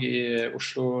psykolog i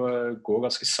Oslo går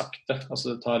ganske sakte.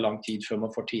 Altså det tar lang tid før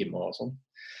man får time og sånn.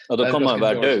 Og da kan man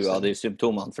være død av de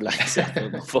symptomene for lenge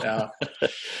siden.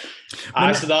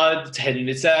 Nei, så da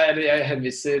jeg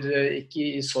henviser ikke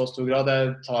i så stor grad.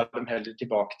 Jeg tar dem heller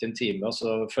tilbake til en time, og så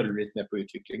følger vi litt med på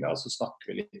utviklingen, og så snakker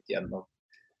vi litt gjennom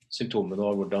symptomene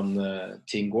og hvordan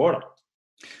ting går da.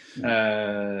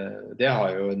 Det har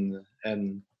jo en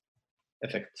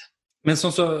effekt. Men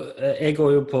sånn så, jeg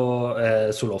går jo på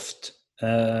Zoloft.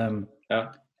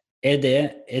 Er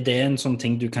det en sånn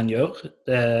ting du kan gjøre?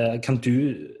 Kan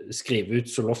du skrive ut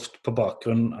Zoloft på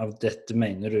bakgrunn av dette,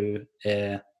 mener du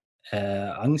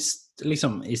angst,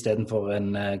 liksom, i stedet for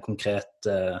en konkret...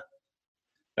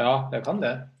 Ja, jeg kan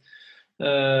det.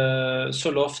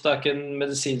 Zoloft ikke en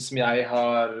medisin som jeg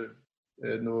har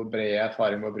noe bred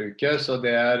erfaring med å bruke, så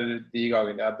det de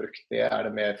gangene jeg har brukt det,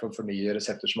 det mer for å fornye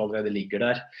resepter som allerede ligger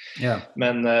der. Ja.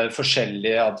 Men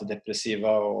forskjellige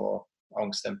antidepressiva og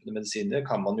angstdempende medisiner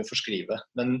kan man jo forskrive.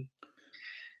 Men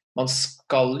man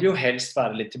skal jo helst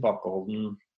være litt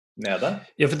tilbakeholden med det.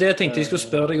 Ja, for det jeg tenkte jeg skulle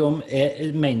spørre deg om,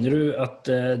 mener du at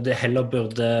det heller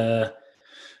burde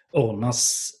ordnes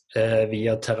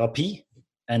via terapi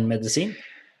enn medisin?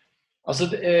 Altså,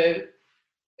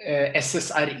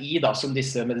 SSRI da, som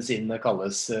disse medisinene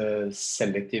kalles,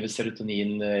 selektive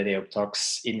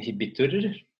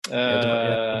serotonin-reopptaksinhibitorer. Det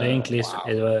jeg egentlig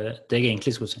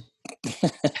skulle si.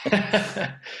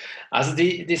 Altså,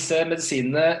 disse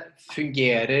medisinene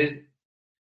fungerer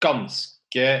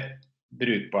ganske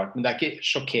brukbart, men det ikke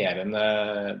sjokkerende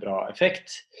bra effekt.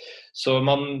 Så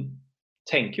man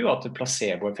tenker jo at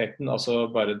placeboeffekten,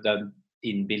 altså bare den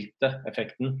innbilte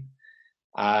effekten,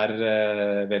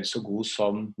 vel så god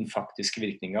som den faktiske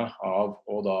virkningen av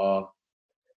å da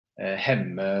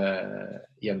hemme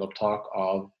gjenopptak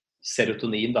av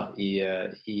serotonin da, i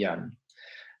hjernen.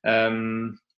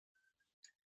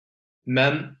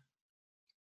 Men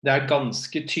det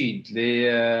ganske tydelig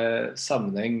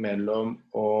sammenheng mellom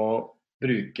å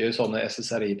bruke sånne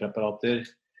SSRI-preparater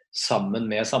sammen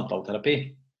med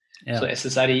samtaleterapi. Ja. Så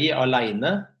SSRI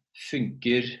alene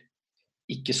funker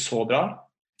ikke så bra.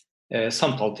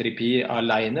 Samtaleterapi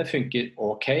alene funker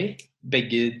ok.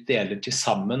 Begge deler til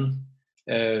sammen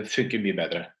funker mye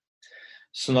bedre.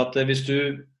 Sånn at hvis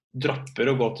du dropper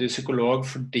å gå til psykolog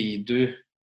fordi du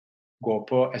går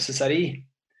på SSRI,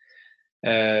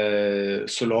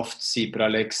 Zoloft,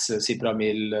 Cipralex,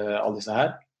 Cipramil, alle disse her,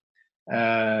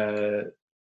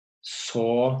 så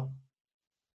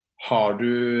da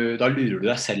lurer du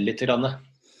deg selv litt grann.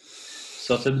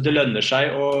 Så at det lønner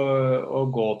seg å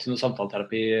gå til noe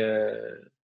samtaleterapi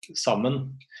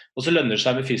sammen. Og så lønner det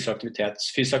seg med fysisk aktivitet.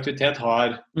 Fysisk aktivitet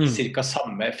har cirka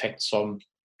samme effekt som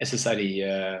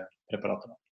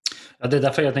SSRI-preparater. Ja, det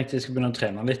derfor jeg tenkte jeg skulle begynne å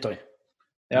trene litt også.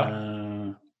 Ja.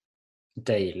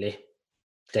 Deilig.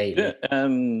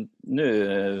 Nå,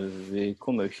 vi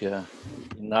kommer jo ikke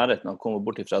i nærheten av å komme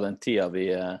bort fra den tiden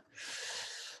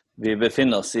vi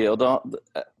befinner oss i, og da,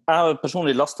 jeg har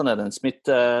personlig lastet ned den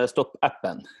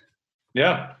Smittestopp-appen,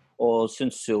 og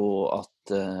synes jo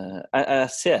at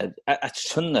jeg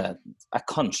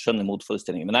kan skjønne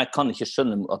motforestillinger, men jeg kan ikke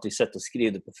skjønne at de sitter og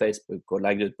skriver det på Facebook og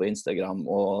legger det ut på Instagram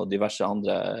og diverse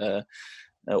andre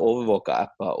overvåka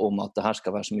apper om at det her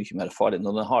skal være så mye mer farlig,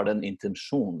 når den har den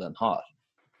intensjonen den har.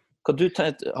 Har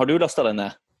du lastet den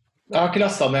ned? Jeg har ikke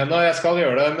lastet den ennå, jeg skal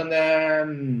gjøre det, men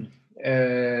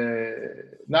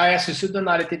nei, jeg synes jo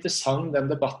den litt interessant, den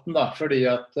debatten da, fordi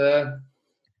at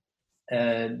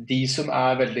de som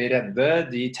veldig redde,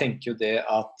 de tenker jo det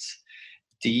at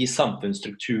de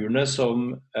samfunnsstrukturene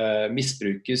som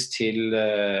misbrukes til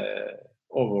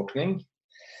overvåkning,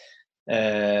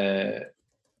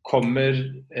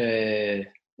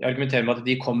 jeg argumenterer med at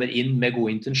de kommer inn med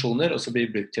gode intensjoner, og så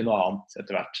blir brukt til noe annet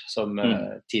etter hvert, som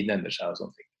tiden endrer seg og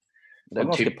sånne ting. Det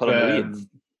ganske paranoid.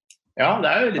 Ja,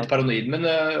 det jo litt paranoid, men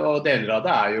og deler av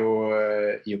det jo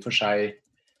i og for seg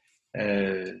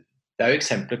det jo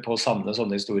eksempler på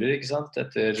sånne historier, ikke sant?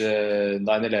 Etter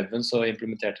 9/11 så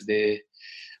implementerte de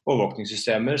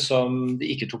overvåkningssystemer som de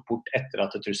ikke tok bort etter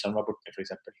at trusselen var borte, for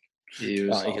eksempel, i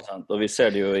USA. Ja, ikke sant. Og vi ser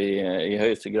det jo i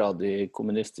høyeste grad i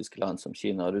kommunistiske land som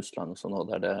Kina og Russland og sånn,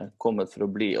 der det kommet for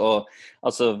å bli. Og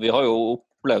altså, vi har jo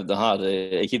opplevd det her,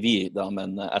 ikke vi da,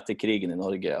 men etter krigen i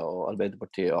Norge og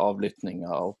Arbeiderpartiet og avlytninger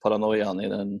og paranoiaen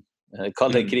i den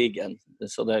kalde krigen,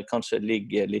 så det kanskje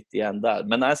ligger litt igjen der.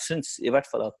 Men jeg synes i hvert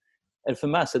fall at for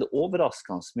meg så det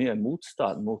overraskende mye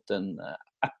motstand mot en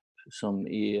app som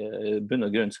i bunn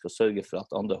og grunn skal sørge for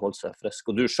at andre holder seg frisk,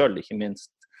 og du selv ikke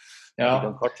minst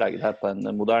kan kartlegge det her på en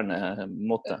moderne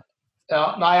måte.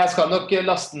 Ja, nei, jeg skal nok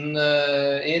laste den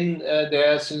inn. Det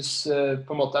jeg synes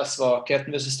på en måte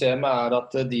svakheten ved systemet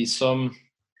at de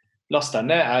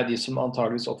lasterne de som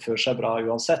antageligvis oppfører seg bra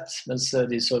uansett, mens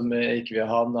de som ikke vil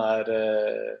ha den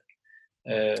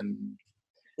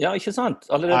ja, ikke sant?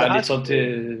 Allerede litt sånn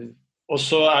og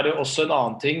så det også en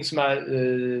annen ting som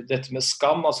dette med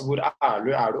skam, altså hvor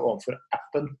ærlig du overfor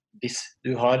appen hvis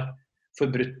du har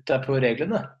forbrutt deg på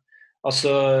reglene.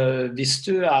 Altså hvis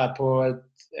du på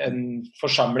en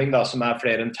forsamling da, som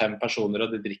flere enn 5 personer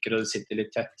og de drikker og de sitter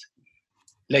litt tett,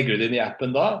 legger du det inn i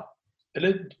appen da,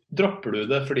 eller dropper du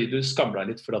det fordi du skammer deg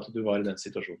litt for at du var i den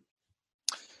situasjonen?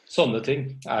 Sånne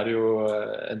ting jo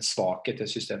en svakhet til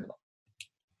systemet da.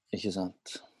 Ikke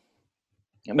sant.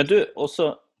 Ja, men du,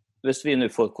 også hvis vi nå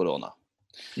får korona.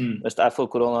 Hvis jeg får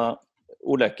korona,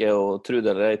 Olek og Trude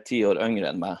 10 år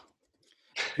yngre enn meg.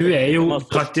 Du jo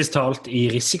praktisk talt i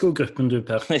risikogruppen du,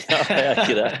 Per. Ja, jeg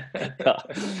ikke det. Ja.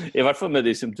 I hvert fall med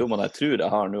de symptomene jeg tror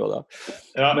jeg har nå da.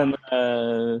 Ja. Men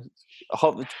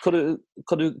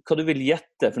hva du vil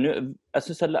gjette? For nå, jeg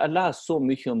synes jeg leser så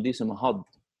mye om de som har hatt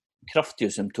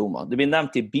kraftige symptomer. Det blir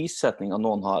nevnt i bisetninger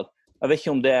noen har. Jeg vet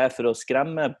ikke om det for å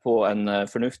skremme på en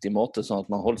fornuftig måte, sånn at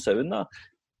man holder seg unna.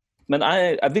 Men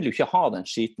jeg vil jo ikke ha den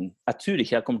skiten. Jeg tror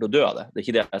ikke jeg kommer til å dø av det. Det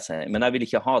ikke det jeg sier. Men jeg vil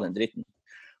ikke ha den dritten.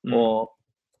 For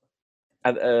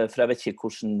jeg vet ikke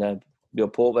hvordan det blir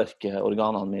å påvirke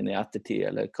organene mine i ettertid,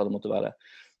 eller hva det måtte være.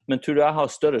 Men tror du jeg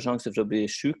har større sjanse for å bli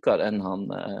sykere enn han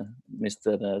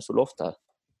Mr. Soloft her?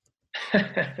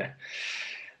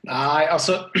 Nei,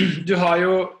 altså, du har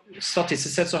jo,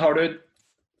 statistisk sett så har du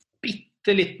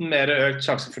bitte liten mer økt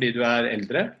sjanse fordi du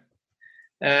eldre.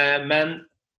 Men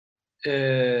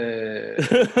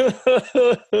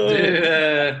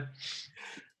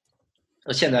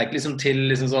da kjenner jeg ikke liksom til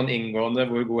liksom sånn inngående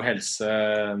hvor god helse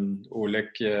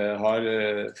Olek har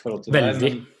forhold til deg.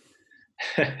 Veldig.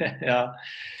 Ja.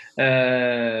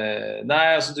 Nei,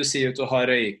 altså du sier jo at du har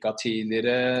røyka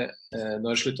tidligere.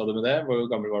 Når sluttet du med det? Hvor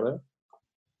gammel var du?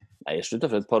 Nei, jeg sluttet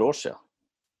for et par år siden.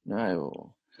 Nå jo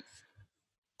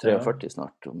 43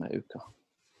 snart om en uke.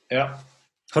 Ja.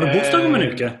 Har du bursdag om en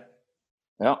uke?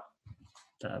 Ja.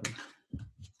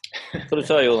 Hva du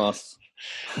sa, Jonas?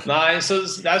 Nei, så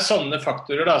det sånne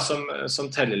faktorer da, som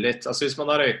teller litt. Altså hvis man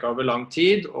har røyket over lang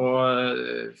tid og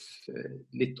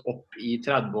litt opp i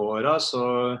 30-åra,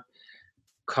 så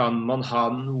kan man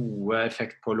ha noe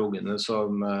effekt på lungene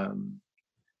som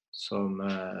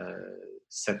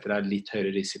setter deg litt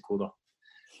høyere risiko da,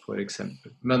 for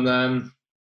eksempel. Men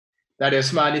det det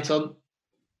som litt sånn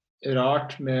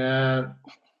rart med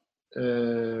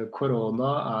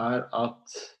korona at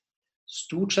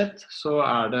stort sett så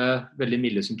det veldig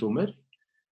milde symptomer,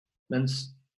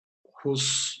 mens hos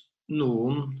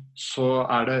noen så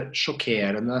det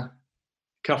sjokkerende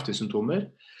kraftige symptomer,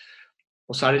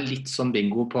 og så det litt sånn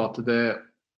bingo på at det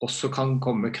også kan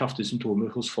komme kraftige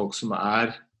symptomer hos folk som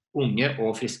unge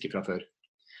og friske fra før.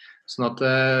 Sånn at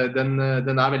den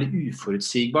veldig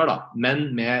uforutsigbar da,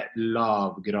 men med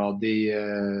lavgradig,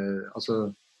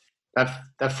 altså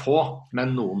det få,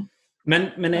 men noen.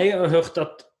 Men jeg har hørt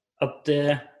at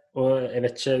det, og jeg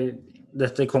vet ikke,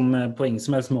 dette kommer på ingen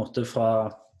som helst måte fra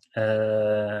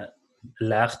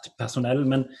lært personell,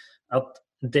 men at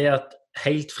det at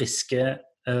helt friske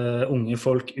unge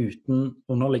folk uten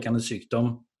underliggende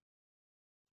sykdom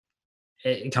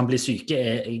kan bli syke,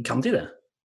 kan de det?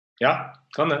 Ja,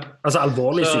 kan det. Altså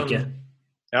alvorlig syke?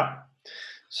 Ja.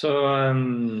 Så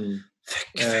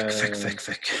Fuck.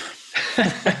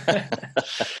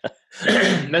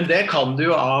 Men det kan du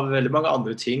jo av veldig mange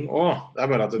andre ting også. Det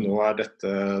bare at nå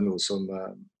dette noe som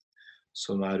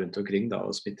rundt omkring da,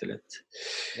 og smitter litt.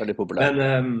 Veldig populært.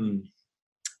 Men,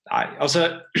 nei, altså,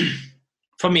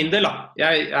 for min del da,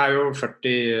 jeg jo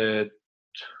 42.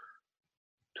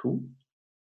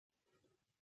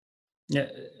 Ja.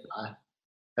 Nei,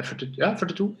 jeg 42.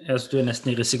 Ja, så du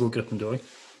nesten i risikogruppen du også?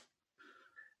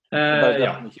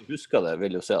 Ja. Om ikke husker det,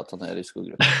 vil jo se at han i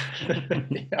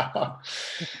risikogruppen. Ja.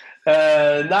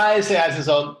 Nei, så jeg synes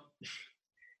sånn,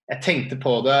 jeg tenkte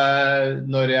på det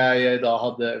når jeg da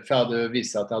for jeg hadde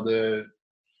vist at jeg hadde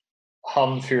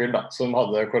han fyren da, som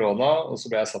hadde korona, og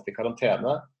så ble jeg satt i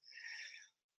karantene,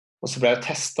 og så ble jeg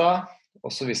testet,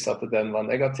 og så viste jeg at den var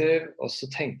negativ, og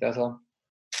så tenkte jeg sånn,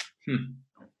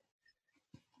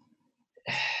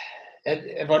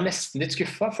 jeg var nesten litt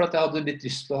skuffet, for at jeg hadde litt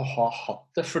lyst til å ha hatt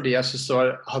det, fordi jeg synes det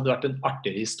hadde vært en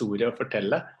artig historie å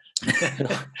fortelle.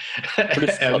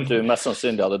 Pluss at du mest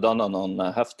sannsynlig hadde dannet noen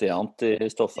heftige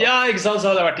antistoffer. Ja, ikke sant,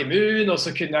 så hadde jeg vært immun, og så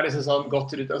kunne jeg liksom sånn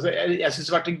gått rundt. Altså, jeg synes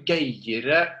det hadde vært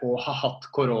gøyere å ha hatt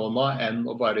korona enn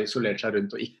å bare isolere seg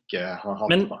rundt og ikke ha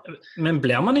hatt det. Men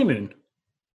blir man immun?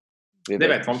 Det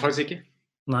vet man faktisk ikke.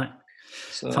 Nei.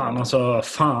 Så... Faen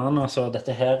altså,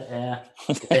 dette her,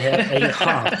 jeg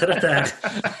hater dette her.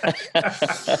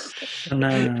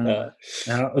 Men,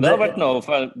 det har vært noe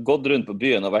for gått rundt på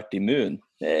byen og vært immun.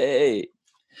 Hey.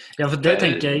 Ja, for det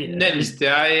tenker jeg...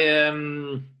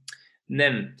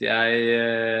 Nevnte jeg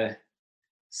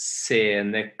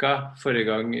Seneca forrige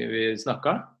gang vi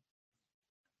snakket?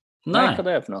 Nei, hva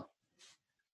det for noe?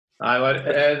 Nei,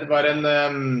 det var en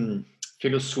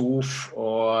filosof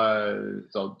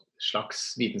og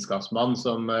slags vitenskapsmann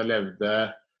som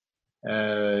levde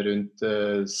rundt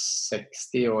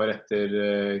 60 år etter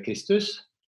Kristus,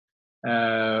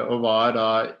 og var da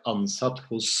ansatt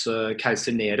hos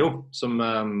keiser Nero, som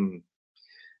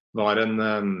var en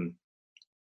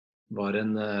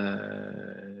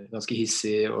ganske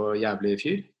hissig og jævlig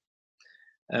fyr.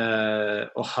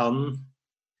 Og han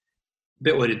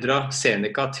beordret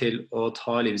Seneca til å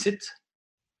ta livet sitt.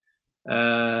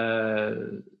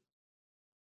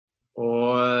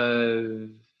 Og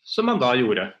som han da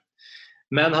gjorde.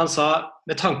 Men han sa,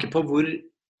 med tanke på hvor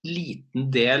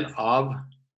liten del av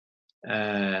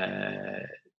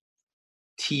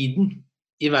tiden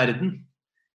i verden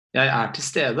jeg til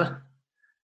stede,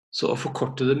 så å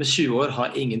forkorte det med 20 år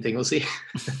har ingenting å si.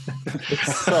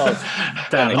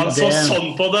 Han så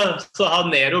sånn på det, så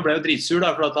Nero ble jo dritsur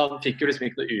da, for at han fikk jo liksom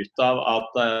ikke noe ut av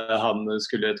at han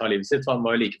skulle ta livet sitt, for han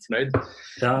var jo like fornøyd.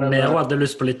 Ja, Nero hadde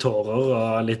lyst på litt tårer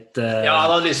og litt... Ja,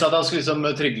 han hadde lyst til at han skulle liksom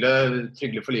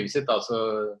trygle for livet sitt da, så...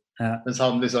 mens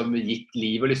han liksom gitt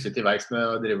liv og lystet til verks med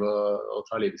å drive og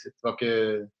ta livet sitt. Det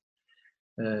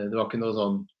var ikke noe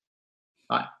sånn...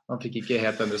 Nei, han fikk ikke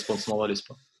helt den responsen han hadde lyst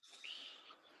på.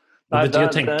 Nei, det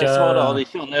svaret hadde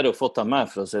ikke Nero fått av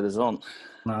meg, for å si det sånn.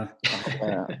 Nei.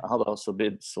 Jeg hadde altså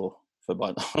blitt så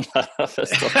forbannet.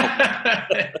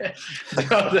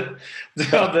 Du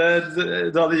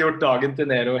hadde gjort dagen til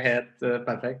Nero helt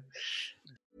perfekt.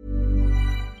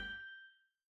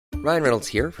 Ryan Reynolds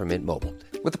here from Mint Mobile.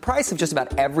 With the price of just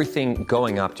about everything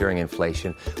going up during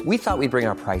inflation, we thought we'd bring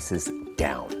our prices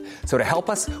down. So to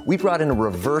help us, we brought in a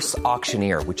reverse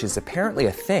auctioneer, which is apparently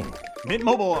a thing. Mint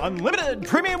Mobile Unlimited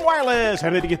Premium Wireless.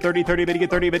 How to get 30, 30, how to get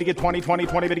 30, how to get 20, 20,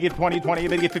 20, how to get 20, 20, how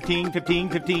to get 15, 15,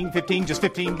 15, 15, just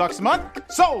 $15 a month?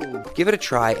 Sold! Give it a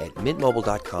try at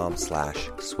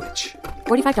mintmobile.com/switch.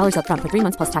 $45 up front for 3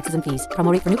 months plus taxes and fees.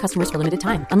 Promo rate for new customers for limited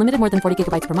time. Unlimited more than 40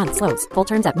 gigabytes per month. Slows full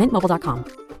terms at mintmobile.com.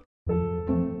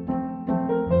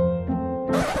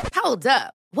 Hold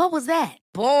up. What was that?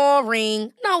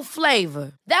 Boring. No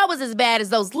flavor. That was as bad as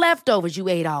those leftovers you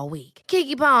ate all week.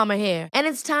 Keke Palmer here, and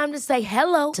it's time to say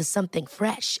hello to something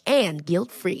fresh and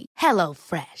guilt-free. Hello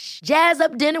Fresh. Jazz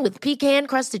up dinner with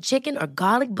pecan-crusted chicken or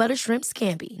garlic butter shrimp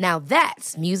scampi. Now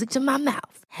that's music to my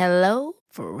mouth. Hello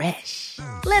Fresh.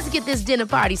 Let's get this dinner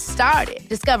party started.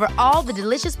 Discover all the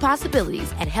delicious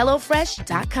possibilities at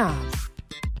hellofresh.com.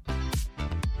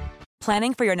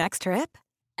 Planning for your next trip?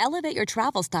 Elevate your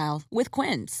travel style with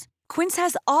Quince. Quince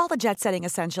has all the jet-setting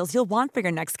essentials you'll want for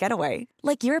your next getaway,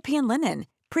 like European linen,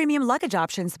 premium luggage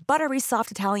options, buttery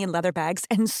soft Italian leather bags,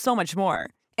 and so much more.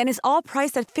 And is all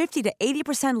priced at 50 to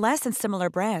 80% less than similar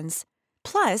brands.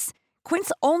 Plus,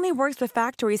 Quince only works with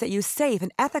factories that use safe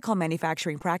and ethical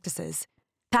manufacturing practices.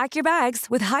 Pack your bags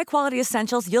with high-quality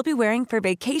essentials you'll be wearing for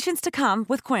vacations to come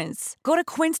with Quince. Go to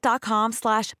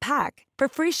quince.com/pack for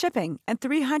free shipping and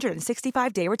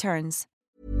 365-day returns.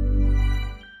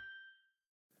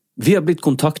 Vi har blitt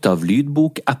kontaktet av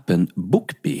lydbokappen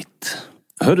BookBeat.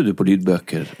 Hører du på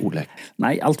lydbøker, Olek?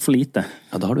 Nei, alt for lite.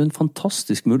 Ja, da har du en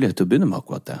fantastisk mulighet til å begynne med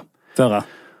akkurat det. Føre.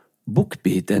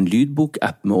 BookBeat er en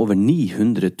lydbokapp med over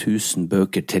 900 000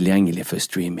 bøker tilgjengelig for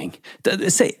streaming.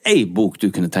 Si ei bok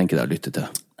du kunne tenke deg å lytte til.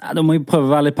 Ja, da må jeg prøve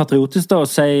å være litt patriotisk da, og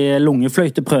si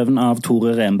Lungefløyteprøven av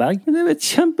Tore Renberg. Det er et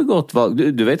kjempegodt valg.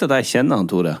 Du vet at jeg kjenner han,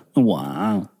 Tore?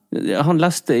 Wow. Han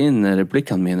leste inn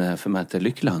replikkene mine for meg til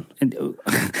Lykkeland.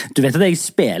 Du vet at jeg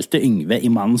spilte Yngve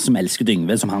i Mannen som elsket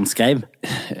Yngve, som han skrev?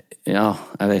 Ja,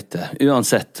 jeg vet det.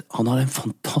 Uansett, han har en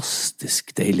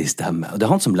fantastisk deilig stemme. Og det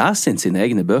er han som leser inn sine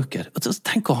egne bøker.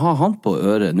 Tenk å ha han på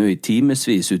øret nå i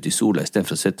timesvis ute i sola, i stedet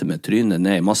for å sitte med trynet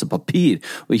ned i masse papir,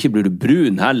 og ikke blir du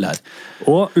brun heller.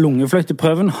 Og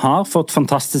Lungefløyteprøven har fått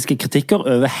fantastiske kritikker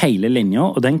over hele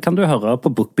linja, og den kan du høre på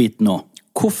BookBeat nå.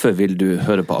 Hvorfor vil du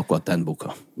høre på akkurat den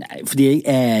boka? Nei, fordi jeg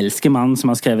elsker mannen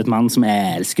som har skrevet Mannen som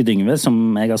elsker Yngve,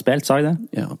 som jeg har spilt, sa jeg det?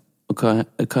 Ja, og hva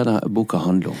er det boka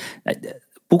handler om? Nei,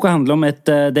 boka handler om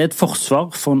det er et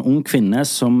forsvar for en ung kvinne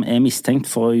som er mistenkt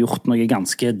for å ha gjort noe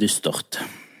ganske dystert.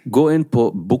 Gå inn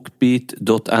på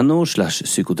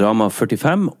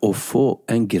bookbeat.no/psykodrama45 og få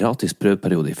en gratis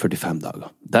prøveperiode i 45 dager.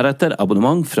 Deretter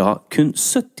abonnement fra kun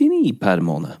 79 per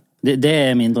måned. Det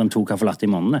er mindre enn 2 kaffe latte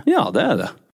i måneden. Ja, det er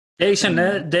det. Jeg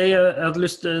kjenner, det jeg hadde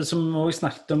lyst til, som vi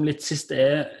snakket om litt sist,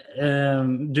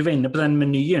 du var inne på den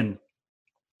menyen.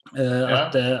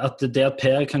 At det at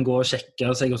Per kan gå og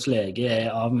sjekke seg hos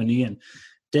lege av menyen.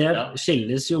 Der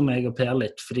skilles jo meg og Per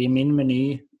litt, fordi min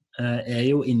meny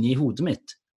jo inne i hodet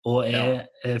mitt, og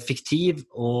fiktiv,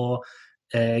 og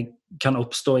kan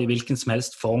oppstå i hvilken som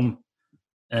helst form.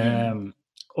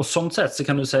 Og sånn sett så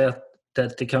kan du si at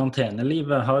dette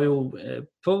karantenelivet har jo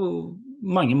på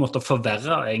mange måter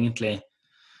forverret egentlig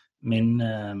min...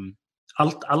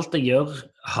 Alt jeg gjør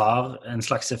har en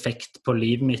slags effekt på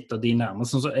livet mitt og de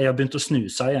nærmeste. Så jeg har begynt å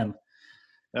snuse igjen.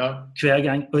 Hver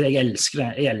gang, og jeg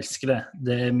elsker det.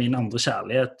 Det min andre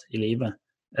kjærlighet i livet.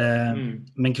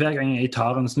 Men hver gang jeg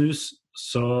tar en snus,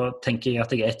 så tenker jeg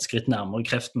at jeg et skritt nærmere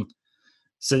kreften.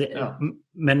 Så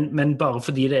men bare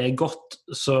fordi det godt,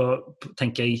 så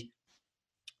tenker jeg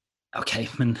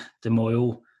ok, men det må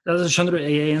jo... Skjønner du,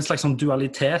 jeg i en slags sånn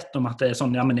dualitet om at det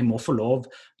sånn, ja, men jeg må få lov,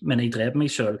 men jeg dreper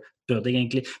meg selv, burde jeg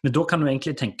egentlig... Men da kan du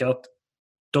egentlig tenke at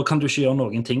da kan du ikke gjøre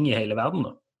noen ting i hele verden,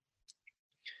 da.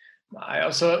 Nei,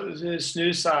 altså,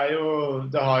 snus jo...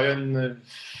 Det har jo en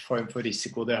form for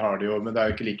risiko, det har det jo, men det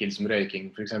jo ikke like ille som røyking,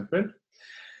 for eksempel.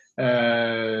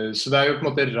 Så det jo på en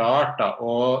måte rart da,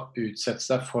 å utsette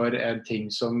seg for en ting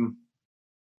som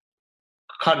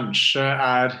kanskje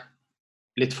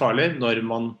litt farlig når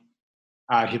man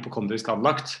hypokondrisk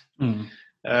anlagt.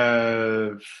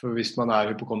 For hvis man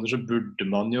hypokonder, så burde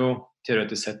man jo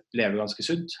teoretisk sett leve ganske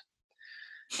sunt.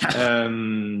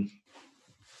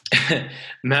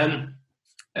 Men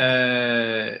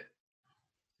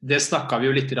det snakket vi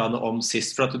jo litt om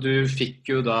sist, for at du fikk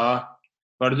jo da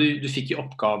du fikk i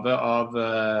oppgave av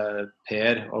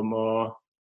Per om å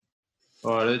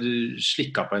du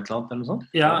slikket på et eller annet, eller noe sånt?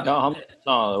 Ja, han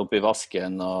sa oppi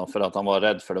vasken, for at han var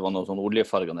redd for det var noen sånn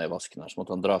oljefarger i vasken her, så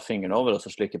måtte han dra fingeren over og så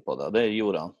slikke på det. Det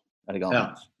gjorde han.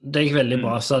 Elegant. Det gikk veldig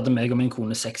bra, så hadde meg og min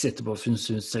kone sex etterpå, for hun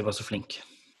syntes jeg var så flink.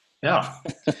 Ja,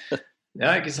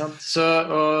 ikke sant. Så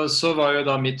var jo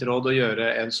da mitt råd å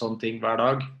gjøre en sånn ting hver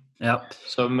dag,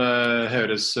 som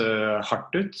høres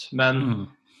hardt ut, men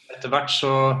etter hvert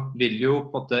så vil jo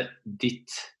på en måte ditt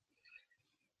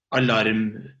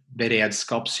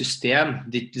alarmberedskapssystem,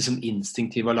 ditt liksom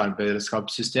instinktive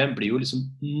alarmberedskapssystem blir jo liksom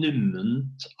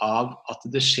numment av at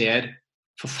det skjer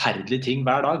forferdelige ting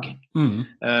hver dag.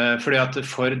 Fordi at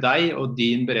for deg og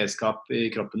din beredskap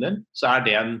i kroppen din, så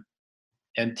det en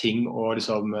ting å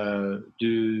liksom,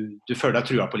 du føler deg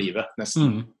trua på livet,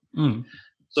 nesten.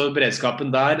 Så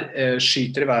beredskapen der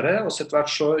skyter i været, og så etter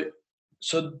hvert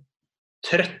så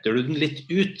trøtter du den litt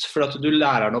ut, for at du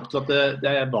lærer den opp til at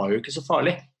det var jo ikke så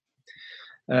farlig.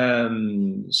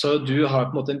 Så du har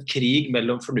på en måte en krig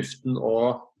mellom fornuften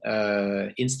og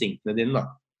instinktene dine da.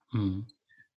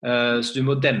 Så du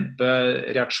må dempe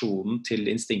reaksjonen til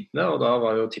instinktene, og da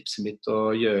var jo tipset mitt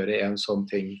å gjøre en sånn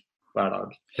ting hver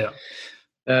dag.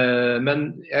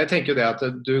 Men jeg tenker jo det at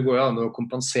du går jo an å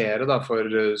kompensere da, for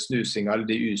snusing eller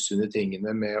de usunne tingene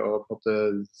med å på en måte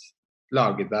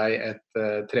lage deg et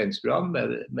treningsprogram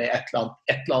med et eller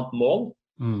annet mål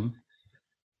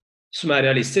som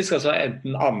realistisk, altså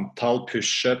enten antall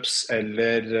push-ups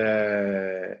eller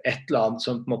et eller annet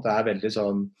som på en måte veldig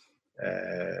sånn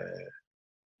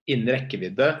innen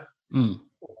rekkevidde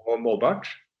og målbart.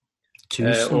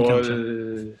 1000 kanskje.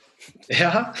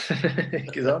 Ja,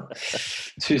 ikke sant?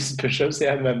 1000 push-ups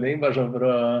i en vending, bare sånn for å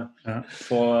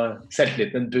få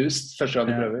selvtilliten en boost første gang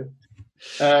du prøver.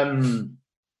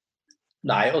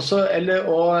 Nei,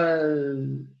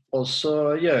 også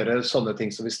gjøre sånne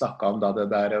ting som vi snakket om da, det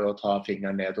der å ta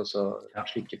fingeren ned og så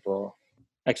slikke på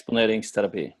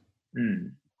eksponeringsterapi.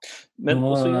 Men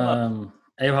også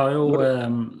jeg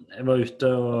var ute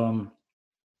og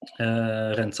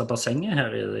renset bassenget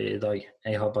her i dag.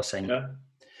 Jeg har basseng.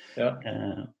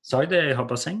 Sa jeg det? Jeg har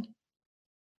basseng?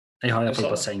 Jeg har i hvert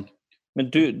fall basseng. Men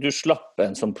du slapp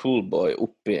en sånn poolboy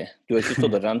oppi. Du har ikke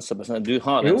stått og renset bassenget. Du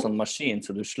har en sånn maskin så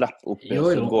du slapper oppi. Jo,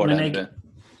 men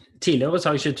tidligere så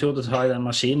har jeg ikke turt å ta i den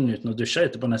maskinen uten å dusje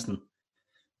etterpå nesten.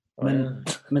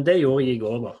 Men det gjorde jeg i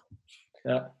går da.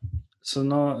 Så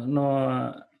nå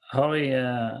har jeg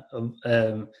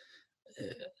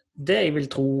det jeg vil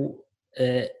tro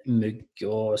mygg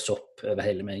og sopp over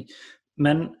hele meg.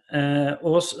 Men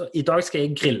i dag skal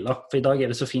jeg grille, for i dag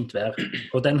det så fint vær.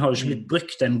 Og den har jo ikke blitt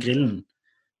brukt, den grillen,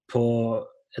 på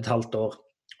et halvt år.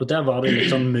 Og der var det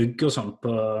litt sånn mygg og sånt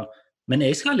på... Men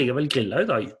jeg skal likevel grille i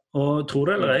dag. Og tror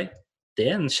du eller ei, det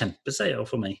en kjempeseier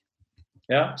for meg.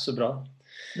 Ja, så bra.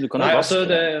 Du kan jo vaske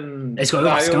det. Jeg skal jo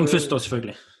vaske den først da,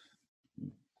 selvfølgelig.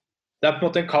 Det på en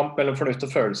måte en kamp mellom fornuft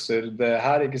og følelser det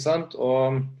her, ikke sant?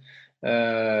 Og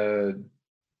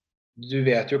du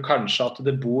vet jo kanskje at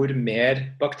det bor mer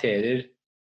bakterier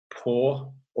på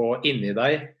og inni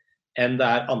deg enn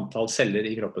det antall celler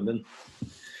i kroppen din.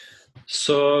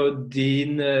 Så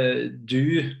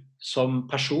du som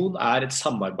person et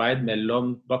samarbeid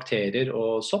mellom bakterier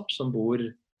og sopp som bor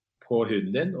på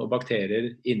huden din, og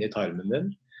bakterier inni tarmen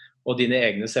din, og dine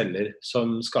egne celler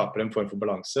som skaper en form for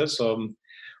balanse som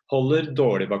holder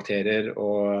dårlige bakterier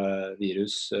og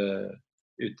virus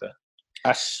ute.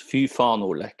 Æsj, fy faen,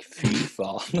 Olek, fy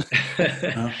faen.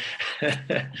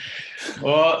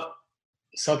 Og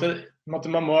så at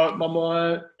man må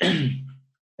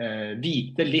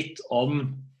vite litt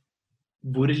om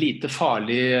hvor lite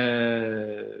farlig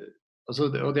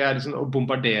og det liksom å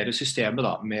bombardere systemet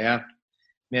da, med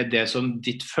det som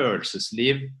ditt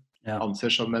følelsesliv anser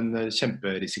som en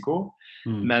kjemperisiko,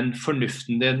 men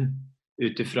fornuften din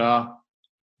utifra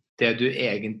det du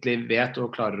egentlig vet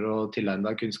og klarer å tilegne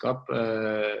deg kunnskap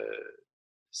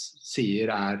sier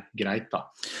greit da.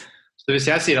 Så hvis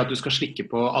jeg sier at du skal slikke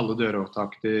på alle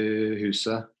døråtak til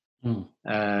huset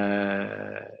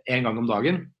en gang om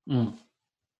dagen,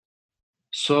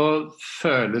 så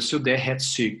føles jo det helt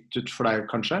sykt ut for deg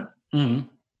kanskje.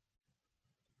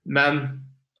 Men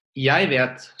jeg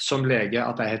vet som lege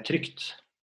at det helt trygt.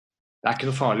 Det ikke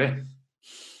noe farlig.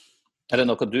 Det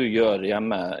noe du gjør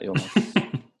hjemme, Jonas?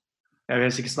 Jeg vil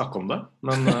ikke snakke om det,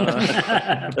 men...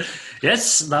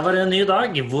 Yes, da var det en ny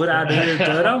dag. Hvor du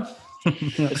døra?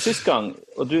 Sist gang,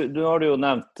 og du har jo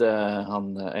nevnt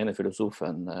han ene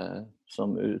filosofen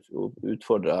som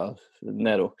utfordret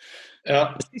Nero.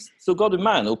 Ja. Sist så ga du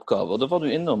meg en oppgave, og da var du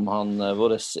innom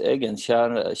vår egen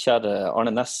kjære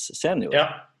Arne Næss senior. Ja.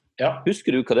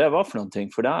 Husker du hva det var for noen ting?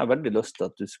 For det har jeg veldig lyst til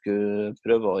at du skulle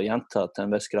prøve å gjenta til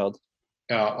en viss grad.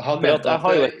 Ja, jeg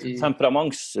har jo et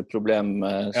temperamentsproblem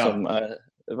som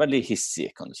veldig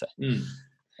hissig, kan du si.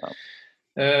 Ja.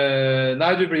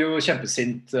 Nei, du blir jo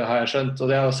kjempesint, har jeg skjønt, og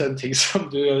det også en ting som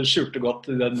du skjulte godt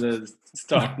i den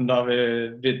starten da vi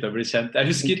begynte å bli kjent. Jeg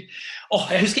husker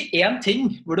en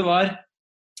ting hvor det var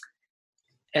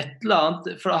et eller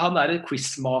annet, for han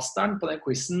quizmasteren på den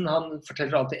quizen, han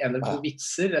forteller alltid en eller to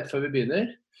vitser rett før vi begynner,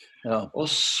 og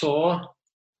så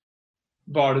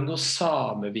var det noen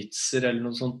samevitser eller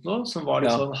noe sånt nå, som var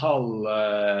litt sånn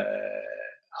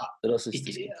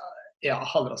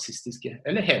halvrasistiske,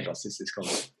 eller helt rasistiske.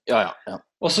 Ja.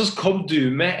 Og så kom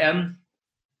du med en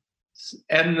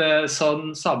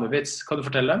sånn samevits. Kan du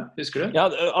fortelle dem? Husker du?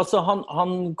 Ja, altså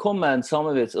han kom med en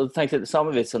samevits, og tenkte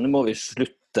samevitser, nå må vi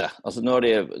slutte. Altså nå har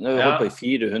vi holdt på i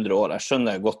 400 år, jeg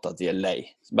skjønner godt at de lei,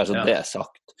 bare så det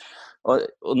sagt.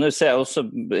 Og nå ser jeg også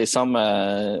i samme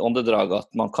åndedrag at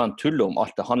man kan tulle om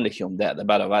alt, det handler ikke om det,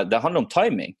 det handler om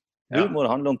timing. Humor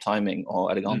handler om timing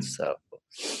og eleganse.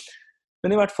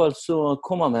 Men i hvert fall så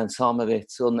kom han med en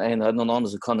samevits, og noen andre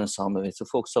som kan en samevits,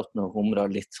 og folk satt nå og humret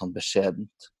litt sånn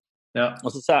beskjedent. Og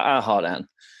så sa jeg har en,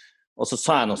 og så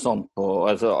sa jeg noe sånt på,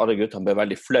 altså alle guttene ble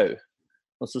veldig flau.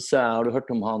 Og så sa jeg, har du hørt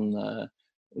om han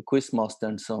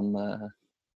quizmasteren som...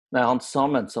 Nei, han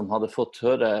samen som hadde fått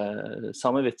høre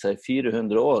samevitser i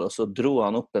 400 år, og så dro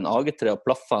han opp en agetre og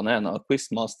plaffet ned en av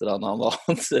quizmasterne han var.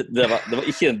 Det var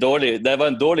ikke det var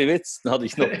en dårlig vits, den hadde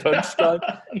ikke noe punchline.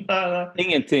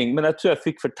 Ingenting, men jeg tror jeg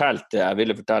fikk fortalt det jeg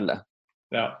ville fortelle.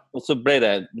 Og så ble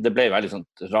det veldig sånn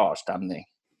rar stemning.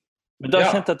 Men da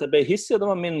kjente jeg at det ble hissig, og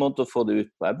det var min måte å få det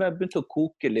ut på. Jeg begynte å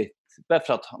koke litt,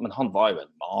 men han var jo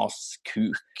en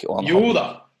maskuk.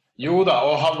 Jo da,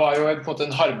 og han var jo på en måte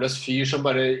en harmløs fyr som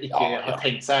bare ikke har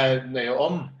tenkt seg nøye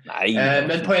om. Nei,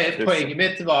 men poenget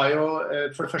mitt var jo,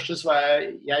 for det første så var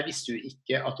jeg visste jo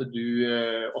ikke at du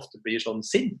ofte blir sånn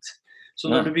sint. Så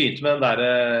når du begynte med den der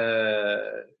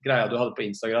greia du hadde på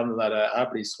Instagram, den der jeg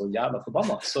blir så jævla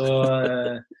forbannet,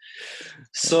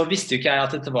 så visste jo ikke jeg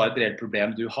at dette var et reelt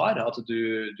problem du har, at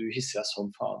du hisser deg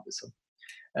sånn faen, liksom.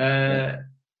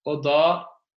 Og da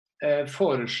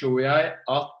foreslo jeg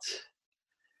at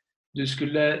du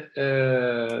skulle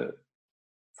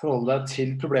forholde deg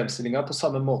til problemstillingen på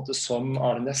samme måte som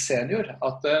Arne Næss senior.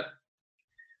 At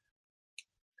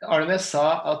Arne Næss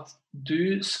sa at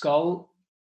du skal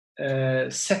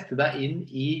sette deg inn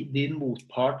i din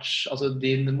motparts, altså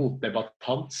din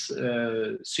motdebattants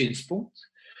synspunkt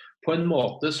på en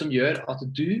måte som gjør at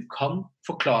du kan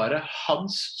forklare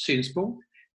hans synspunkt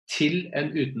til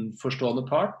en utenforstående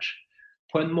part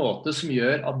på en måte som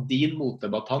gjør at din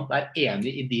motdebattant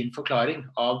enig i din forklaring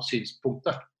av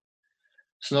synspunktet.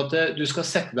 Sånn at du skal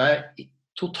sette deg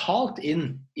totalt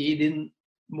inn i din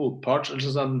motpart,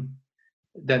 altså sånn,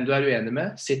 den du uenig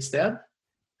med, sitt sted,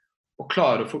 og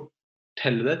klare å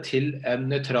fortelle det til en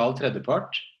nøytral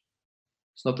tredjepart,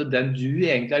 sånn at den du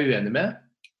egentlig uenig med,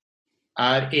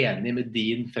 enig med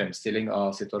din fremstilling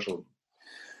av situasjonen.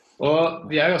 Og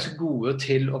vi ganske gode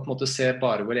til å på en måte se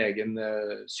bare vår egen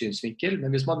synsvinkel, men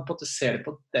hvis man på en måte ser det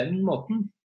på den måten,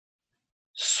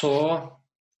 så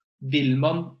vil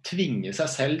man tvinge seg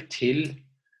selv til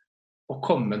å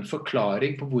komme med en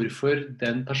forklaring på hvorfor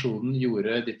den personen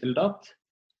gjorde ditt eller datt,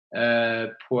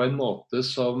 på en måte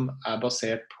som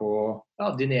basert på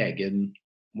din egen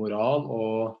moral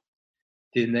og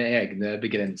dine egne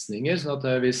begrensninger, sånn at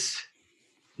hvis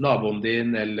naboen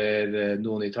din eller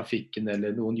noen i trafikken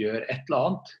eller noen gjør et eller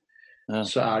annet,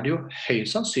 så det jo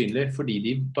høyst sannsynlig fordi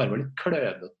de bare var litt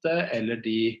klønete, eller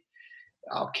de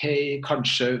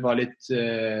kanskje var litt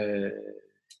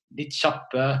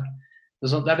kjappe.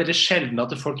 Det veldig sjelden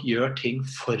at folk gjør ting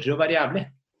for å være jævlig.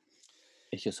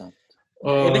 Ikke sant.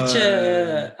 Jeg vet ikke,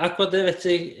 akkurat det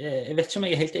jeg vet ikke om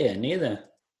jeg helt enig i det.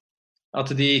 At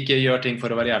de ikke gjør ting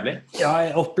for å være jævlig? Ja,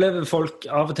 jeg opplever folk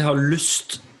av og til har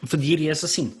lyst, fordi de så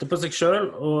sinte på seg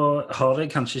selv, og har det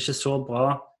kanskje ikke så bra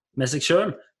med seg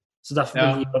selv, så derfor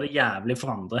vil de gjøre det jævlig for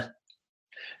andre.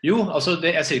 Jo, altså,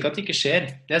 jeg sier ikke at det ikke skjer.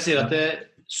 Jeg sier at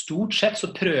stort sett så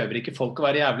prøver ikke folk å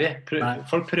være jævlig.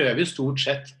 Folk prøver jo stort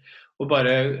sett å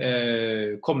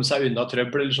bare komme seg unna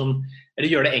trøbbel, eller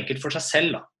gjøre det enkelt for seg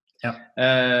selv, da. Ja.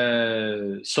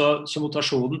 Så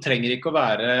motivasjonen trenger ikke å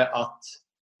være at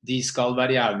de skal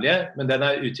være jævlige, men den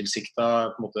utilsiktet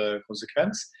på en måte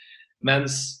konsekvens,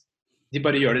 mens de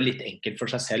bare gjør det litt enkelt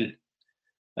for seg selv.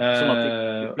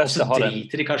 Og så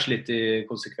driter de kanskje litt i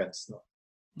konsekvensen.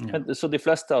 Ja. Så de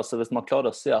fleste, altså, hvis man klarer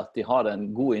å se at de har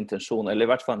en god intensjon, eller i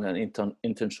hvert fall en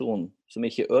intensjon som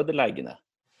ikke ødeleggende,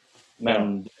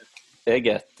 men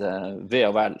eget ved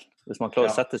og vel, hvis man klarer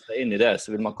å sette seg inn i det,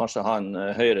 så vil man kanskje ha en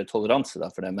høyere toleranse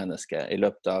for det mennesket i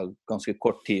løpet av ganske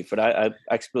kort tid, for det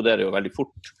eksploderer jo veldig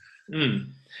fort.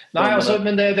 Nei, altså,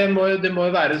 men det må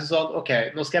jo være sånn, ok,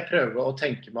 nå skal jeg prøve å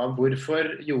tenke meg om hvorfor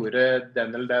gjorde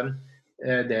den eller den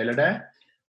det eller det,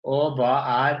 og hva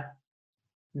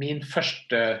min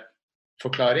første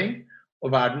forklaring, og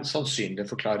hva den sannsynlige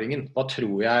forklaringen? Hva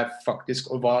tror jeg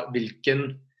faktisk, og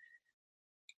hvilken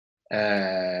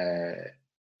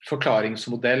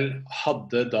forklaringsmodell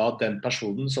hadde da den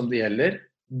personen som det gjelder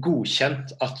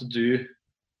godkjent at du på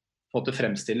en måte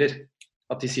fremstiller?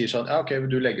 At de sier sånn, ok,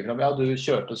 du legger frem, du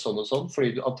kjørte sånn og sånn,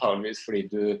 antageligvis fordi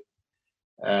du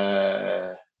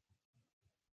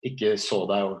ikke så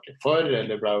deg ordentlig for,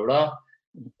 eller bla bla,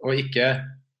 og ikke,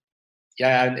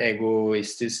 jeg en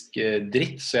egoistisk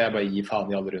dritt, så jeg bare gir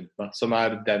faen i alle rundt meg, som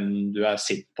den du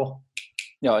sitt på.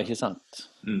 Ja, ikke sant.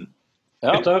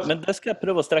 Ja, men det skal jeg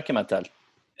prøve å strekke meg til.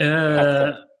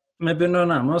 Vi begynner å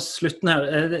nærme oss slutten her.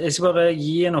 Jeg skal bare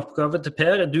gi en oppgave til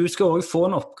Per. Du skal også få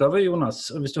en oppgave, Jonas.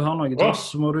 Og hvis du har noe til oss,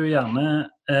 så må du gjerne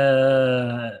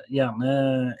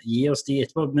gi oss de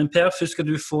etterpå. Men Per, først skal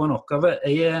du få en oppgave.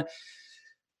 Jeg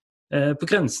på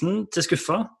grensen til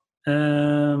skuffa.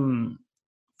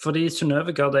 Fordi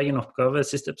Synnøve ga deg en oppgave i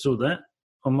siste episode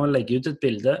om å legge ut et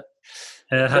bilde.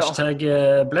 Hashtag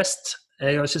blest.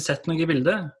 Jeg har ikke sett noe i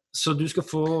bildet, så du skal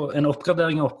få en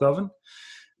oppgradering av oppgaven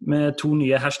med 2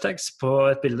 nye hashtags på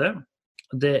et bilde.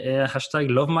 Det hashtag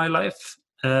love my life,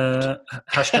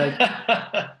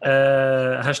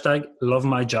 hashtag love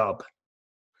my job.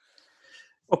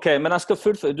 Ok, men jeg skal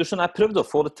fullføre. Du skjønner, jeg prøvde å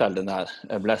få det til den her,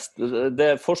 blest.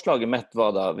 Det forslaget mitt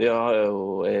var da, vi har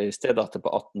jo i stedet på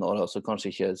 18 år, så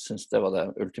kanskje ikke synes det var det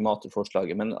ultimate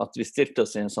forslaget, men at vi stilte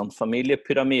oss i en sånn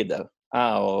familiepyramide.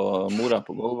 Jeg og mora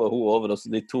på gulvet, hun over, og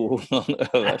så de 2 hundene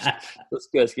øverst. Så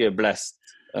skulle jeg skrive blest.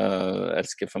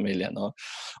 Elsker familien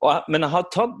men jeg har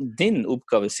tatt din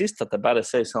oppgave sist at jeg bare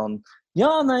sier sånn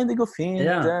nei, det går fint,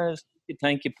 det skal ikke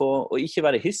tenke på og ikke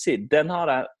være hissig, den har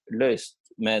jeg løst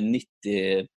med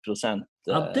 90%.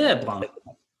 Det bra.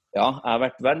 Ja, jeg har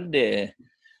vært veldig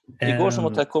i går så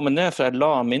måtte jeg komme ned for jeg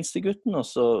la minstegutten og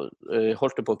så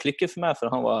holdt det på å klikke for meg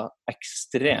for han var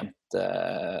ekstremt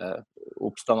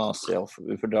oppstandasig og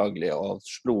ufordragelig og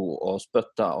slo og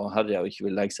spøtta og herja og ikke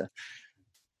ville legge seg.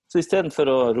 Så i stedet for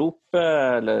å rope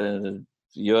eller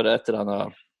gjøre et eller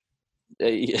annet,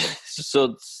 så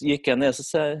gikk jeg ned og så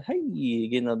sa jeg, hei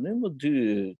Gina, nå må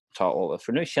du ta over,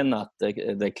 for nå kjenner jeg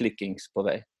at det klikkings på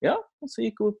vei. Ja, og så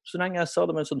gikk jeg opp, så lenge jeg sa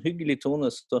det med en sånn hyggelig tone,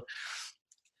 så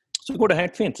går det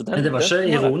helt fint. Så men det var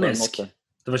ikke ironisk?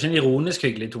 Det var ikke en ironisk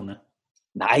hyggelig tone?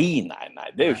 Nei,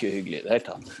 det jo ikke hyggelig i det hele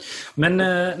tatt. Men,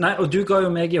 og du ga jo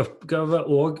meg i oppgave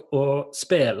også å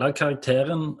spille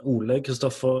karakteren Ole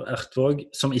Kristoffer Ertvåg,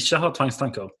 som ikke har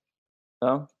tvangstanker.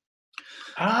 Ja.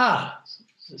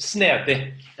 Snedig.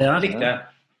 Ja. Likte jeg.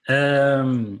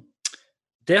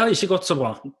 Det har ikke gått så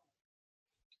bra.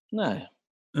 Nei.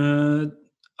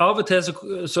 Av og til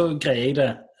så greier jeg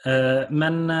det.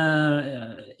 Men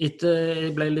etter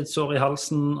jeg ble litt sår i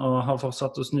halsen og har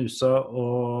fortsatt å snuse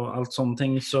og alt sånne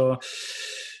ting, så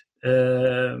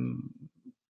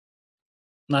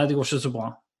nei, det går ikke så bra.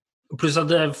 Pluss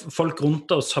at folk rundt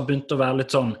oss har begynt å være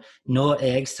litt sånn, nå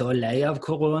jeg så lei av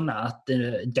korona at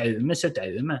daume så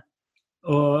daume.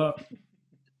 Og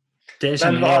det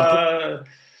kjenner jeg på.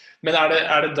 Men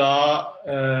er det da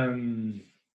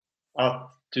at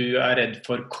du redd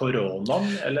for koronaen,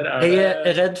 eller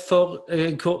Jeg redd for,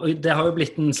 det har jo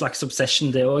blitt en slags obsession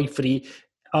det også, fordi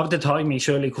av og til tar jeg meg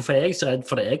selv i hvorfor jeg så redd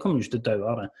for det, jeg kommer jo ikke til å dø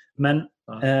av det, men,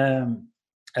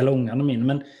 eller ungene mine,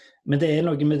 men det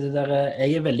noe med det der,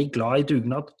 jeg veldig glad i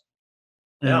dugnad,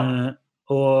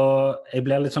 og jeg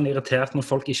blir litt sånn irritert når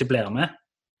folk ikke blir med,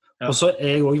 og så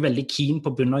jeg også veldig keen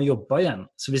på å begynne å jobbe igjen,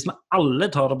 så hvis vi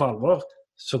alle tar det på alvor,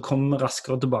 så kommer vi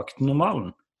raskere tilbake til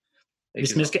normalen.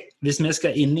 Hvis vi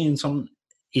skal inn i en sånn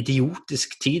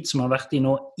idiotisk tid som har vært i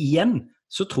nå igjen,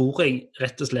 så tror jeg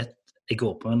rett og slett jeg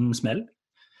går på en smell.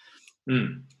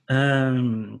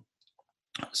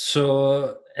 Så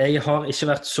jeg har ikke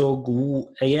vært så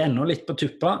god, jeg ennå litt på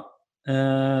tuppa,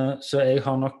 så jeg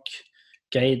har nok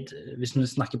greid, hvis vi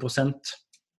snakker prosent,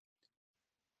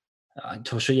 jeg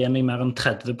tror ikke å gi meg mer enn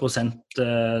 30%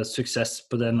 suksess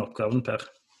på den oppgaven, Per.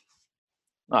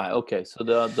 Nei, ok, så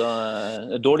det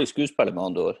dårlig skuespiller med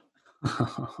andre ord.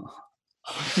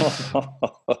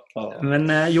 Men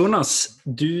Jonas,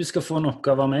 du skal få en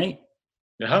oppgave av meg.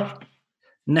 Ja.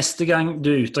 Neste gang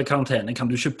du ute av karantene,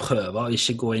 kan du ikke prøve å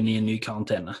ikke gå inn i en ny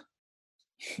karantene?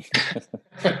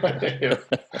 Jo,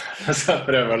 jeg skal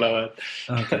prøve å la være.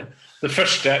 Okay. Det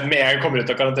første, med en gang kommer ut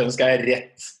av karantene, skal jeg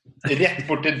rett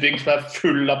bort til et bygg som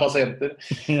full av pasienter.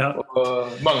 Ja.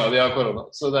 Og mange av de har korona.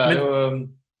 Så det jo...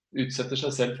 utsetter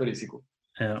seg selv for risiko.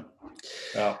 Ja.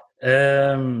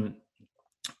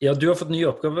 Ja, du har fått ny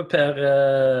oppgave, Per.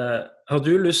 Har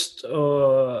du lyst å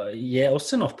gi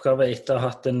oss en oppgave etter å ha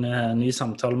hatt en ny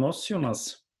samtale med oss,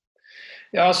 Jonas?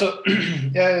 Ja, altså,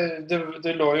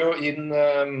 det lå jo inn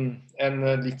en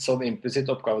litt sånn implisitt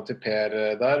oppgave til Per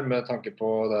der, med tanke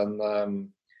på den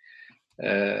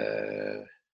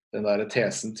der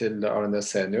tesen til Arne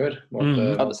Næss senior, om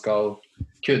at man skal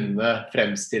kunne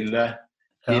fremstille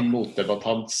din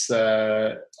motdebattants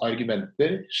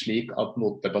argumenter, slik at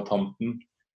motdebattanten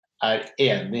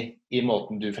enig i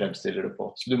måten du fremstiller det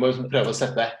på. Så du må prøve å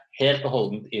sette helt og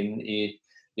holdent inn i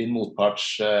din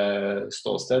motparts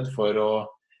ståsted for å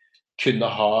kunne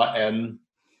ha en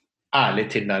ærlig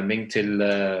tilnærming til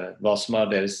hva som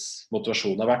deres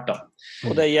motivasjon har vært. Da.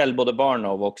 Og det gjelder både barn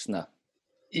og voksne?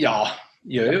 Ja,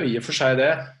 gjør jo i og for seg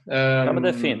det. Ja, men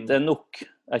det fint, det nok.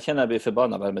 Jeg kjenner jeg blir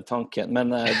forbannet bare med tanken, men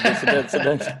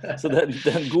så det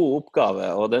en god oppgave,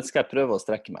 og den skal jeg prøve å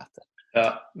strekke meg etter. Ja,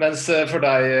 mens for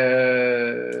deg,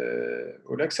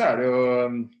 Oleg, så det jo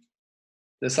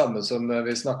det samme som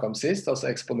vi snakket om sist, altså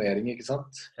eksponering, ikke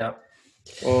sant? Ja.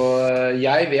 Og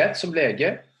jeg vet som lege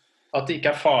at det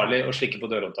ikke farlig å slikke på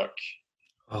dørhåndtak.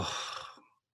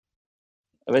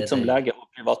 Jeg vet som lege og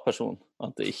privatperson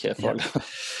at det ikke farlig.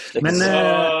 Ja. Men,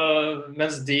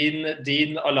 mens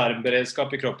din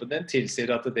alarmberedskap i kroppen din tilsier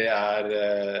at det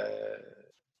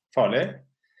farlig.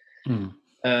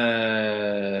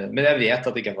 Men jeg vet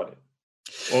at det ikke farlig.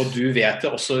 Og du vet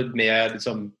det også med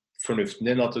liksom, fornuften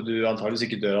din, at du antageligvis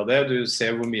ikke dør av det. Du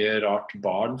ser hvor mye rart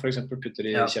barn for eksempel putter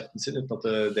i kjeften sin uten at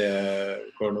det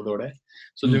går noe dårlig.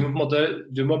 Så du må på en måte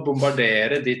du må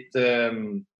bombardere ditt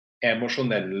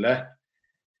emosjonelle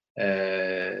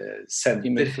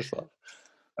senter.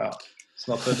 Ja,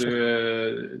 sånn at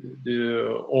du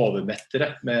overmetter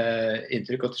det med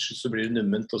inntrykk, og til slutt så blir det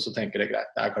numment, og så tenker det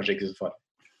greit, det kanskje ikke så farlig.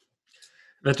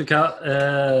 Vet du hva?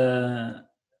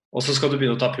 Og så skal du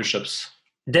begynne å ta push-ups.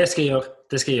 Det skal jeg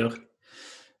gjøre.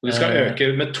 Du skal øke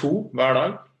med 2 hver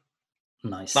dag.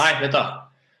 Nice. Nei, vet du.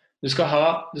 Du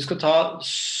skal ta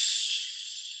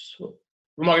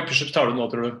hvor mange push-ups tar du nå,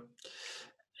 tror du?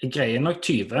 Jeg greier nok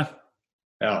 20.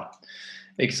 Ja,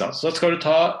 ikke sant. Så skal du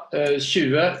ta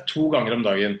 20 2 ganger om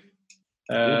dagen.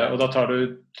 Og da tar du,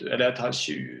 eller jeg tar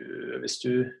 20, hvis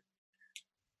du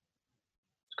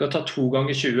skal ta 2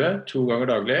 ganger 20, 2 ganger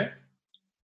daglig.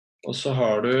 Og så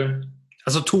har du...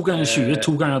 Altså 2 ganger 20,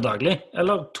 2 ganger daglig?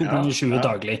 Eller 2 ganger 20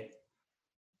 daglig?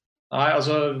 Nei,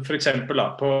 altså for eksempel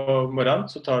da, på morgenen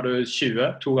så tar du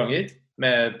 20 2 ganger,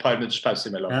 med et par minutters pause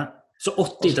imellom. Ja. Så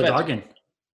 80 til dagen?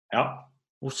 Ja.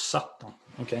 Satan.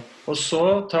 Ok. Og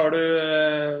så tar du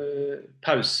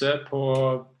pause på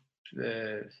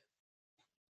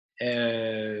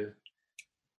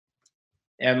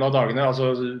en av dagene,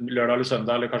 altså lørdag eller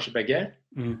søndag, eller kanskje begge.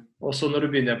 Og så når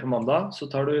du begynner på mandag, så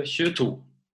tar du 22.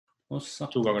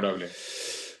 2 ganger daglig.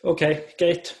 Ok,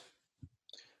 greit.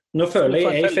 Nå føler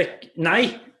jeg fikk...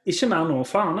 Nei, ikke mer nå,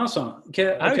 faen altså.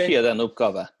 Jeg har jo ikke den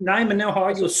oppgave. Nei, men jeg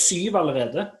har jo 7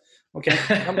 allerede. Okay.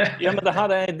 Ja, men det her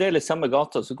er en del i samme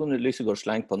gata, så kan du liksom gå og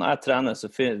slenge på. Når jeg trener,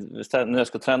 når jeg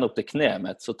skal trene opp det kneet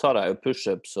mitt, så tar jeg jo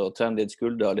push-ups og trener litt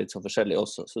skulder og litt sånn forskjellig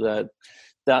også. Så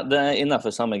det er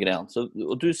innenfor samme greiene.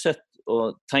 Og du sitter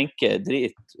og tenker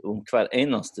drit om hver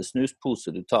eneste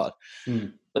snuspose du tar.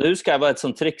 Og det husker jeg var et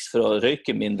sånt triks for å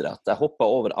røyke mindre, at jeg hoppet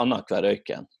over annenhver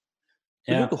røyken. Du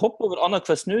kan ikke hoppe over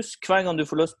annenhver snus, hver gang du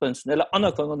får lyst på en snus, eller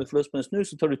annenhver gang du får lyst på en snus,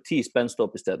 så tar du 10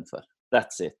 spennstopp i stedet for.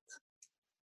 That's it.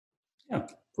 Ja.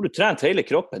 For du trent hele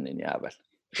kroppen din, jævel.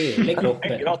 Hele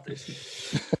kroppen. Gratis.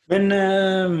 Men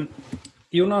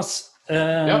Jonas,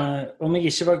 om jeg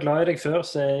ikke var glad i deg før,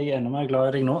 så er jeg enda mer glad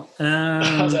i deg nå.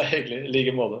 Det er hyggelig, i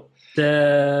like måte. Det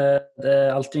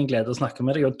er alltid en glede å snakke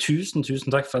med deg, og tusen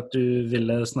takk for at du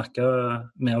ville snakke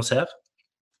med oss her.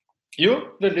 Jo,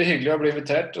 veldig hyggelig å bli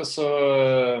invitert, og så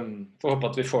får håpe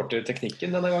at vi får til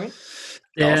teknikken denne gangen.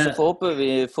 Ja, så får håpe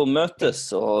vi får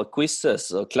møtes og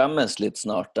quizes og klemmes litt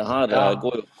snart. Det her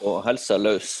går jo på helsa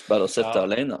løs, bare å sitte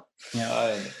alene.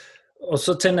 Ja. Og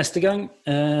så til neste gang,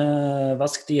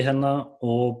 vask de hendene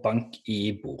og bank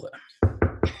i bordet.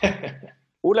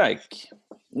 Oleg,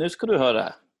 nå skal du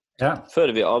høre. Før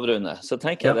vi avrunder, så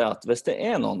tenker jeg det at hvis det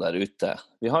er noen der ute,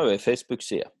 vi har jo en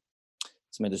Facebook-side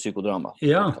som heter Psykodrama.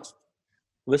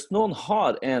 Hvis noen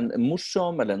har en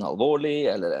morsom, eller en alvorlig,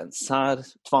 eller en sær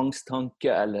tvangstanke,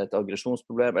 eller et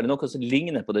aggresjonsproblem, eller noe som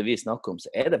ligner på det vi snakker om, så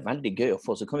er det veldig gøy å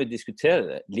få, så kan vi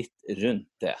diskutere litt rundt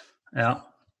det. Ja,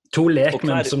 2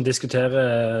 lekmenn som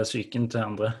diskuterer psyken til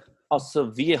andre.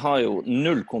 Altså, vi har jo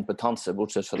 0 kompetanse,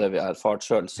 bortsett fra det vi har erfart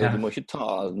selv, så du må ikke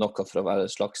ta noe for å være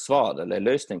et slags svar eller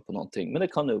løsning på noen ting, men det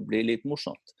kan jo bli litt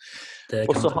morsomt.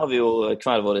 Og så har vi jo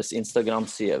hver vår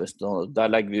Instagram-side,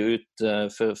 der legger vi ut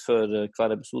før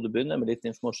hver episode begynner med litt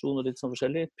informasjon og litt sånn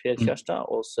forskjellig. Per Kjærstad,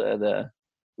 og så er det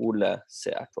Ole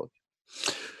C. Ertvåg.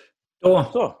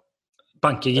 Da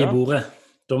banker jeg i bordet.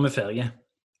 Da er vi ferdige.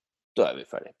 Da er vi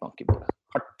ferdige. Bank i bordet.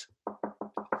 Hardt.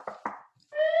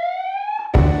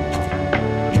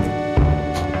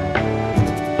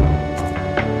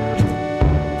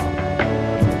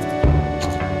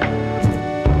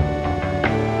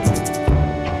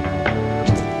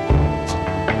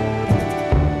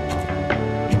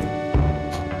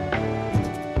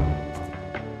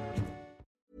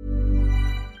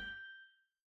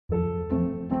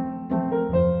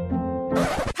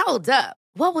 Hold up.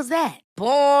 What was that?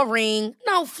 Boring.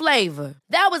 No flavor.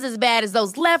 That was as bad as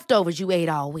those leftovers you ate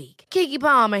all week. Keke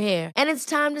Palmer here, and it's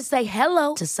time to say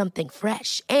hello to something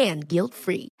fresh and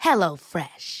guilt-free. Hello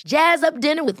Fresh. Jazz up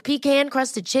dinner with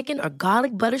pecan-crusted chicken or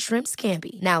garlic butter shrimp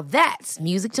scampi. Now that's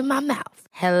music to my mouth.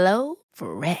 Hello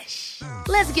Fresh.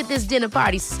 Let's get this dinner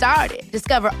party started.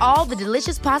 Discover all the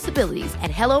delicious possibilities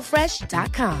at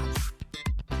hellofresh.com.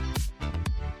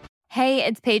 Hey,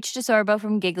 it's Paige DeSorbo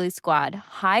from Giggly Squad.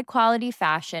 High quality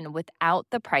fashion without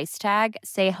the price tag.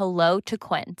 Say hello to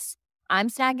Quince. I'm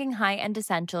snagging high-end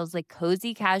essentials like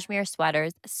cozy cashmere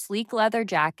sweaters, sleek leather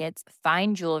jackets,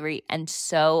 fine jewelry, and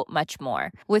so much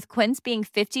more. With Quince being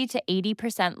 50 to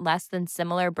 80% less than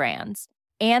similar brands.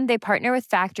 And they partner with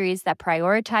factories that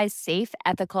prioritize safe,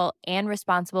 ethical, and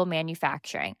responsible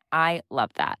manufacturing. I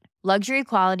love that. Luxury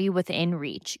quality within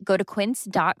reach. Go to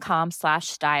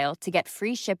quince.com/style to get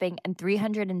free shipping and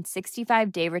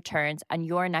 365-day returns on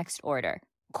your next order.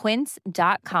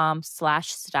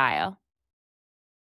 Quince.com/style.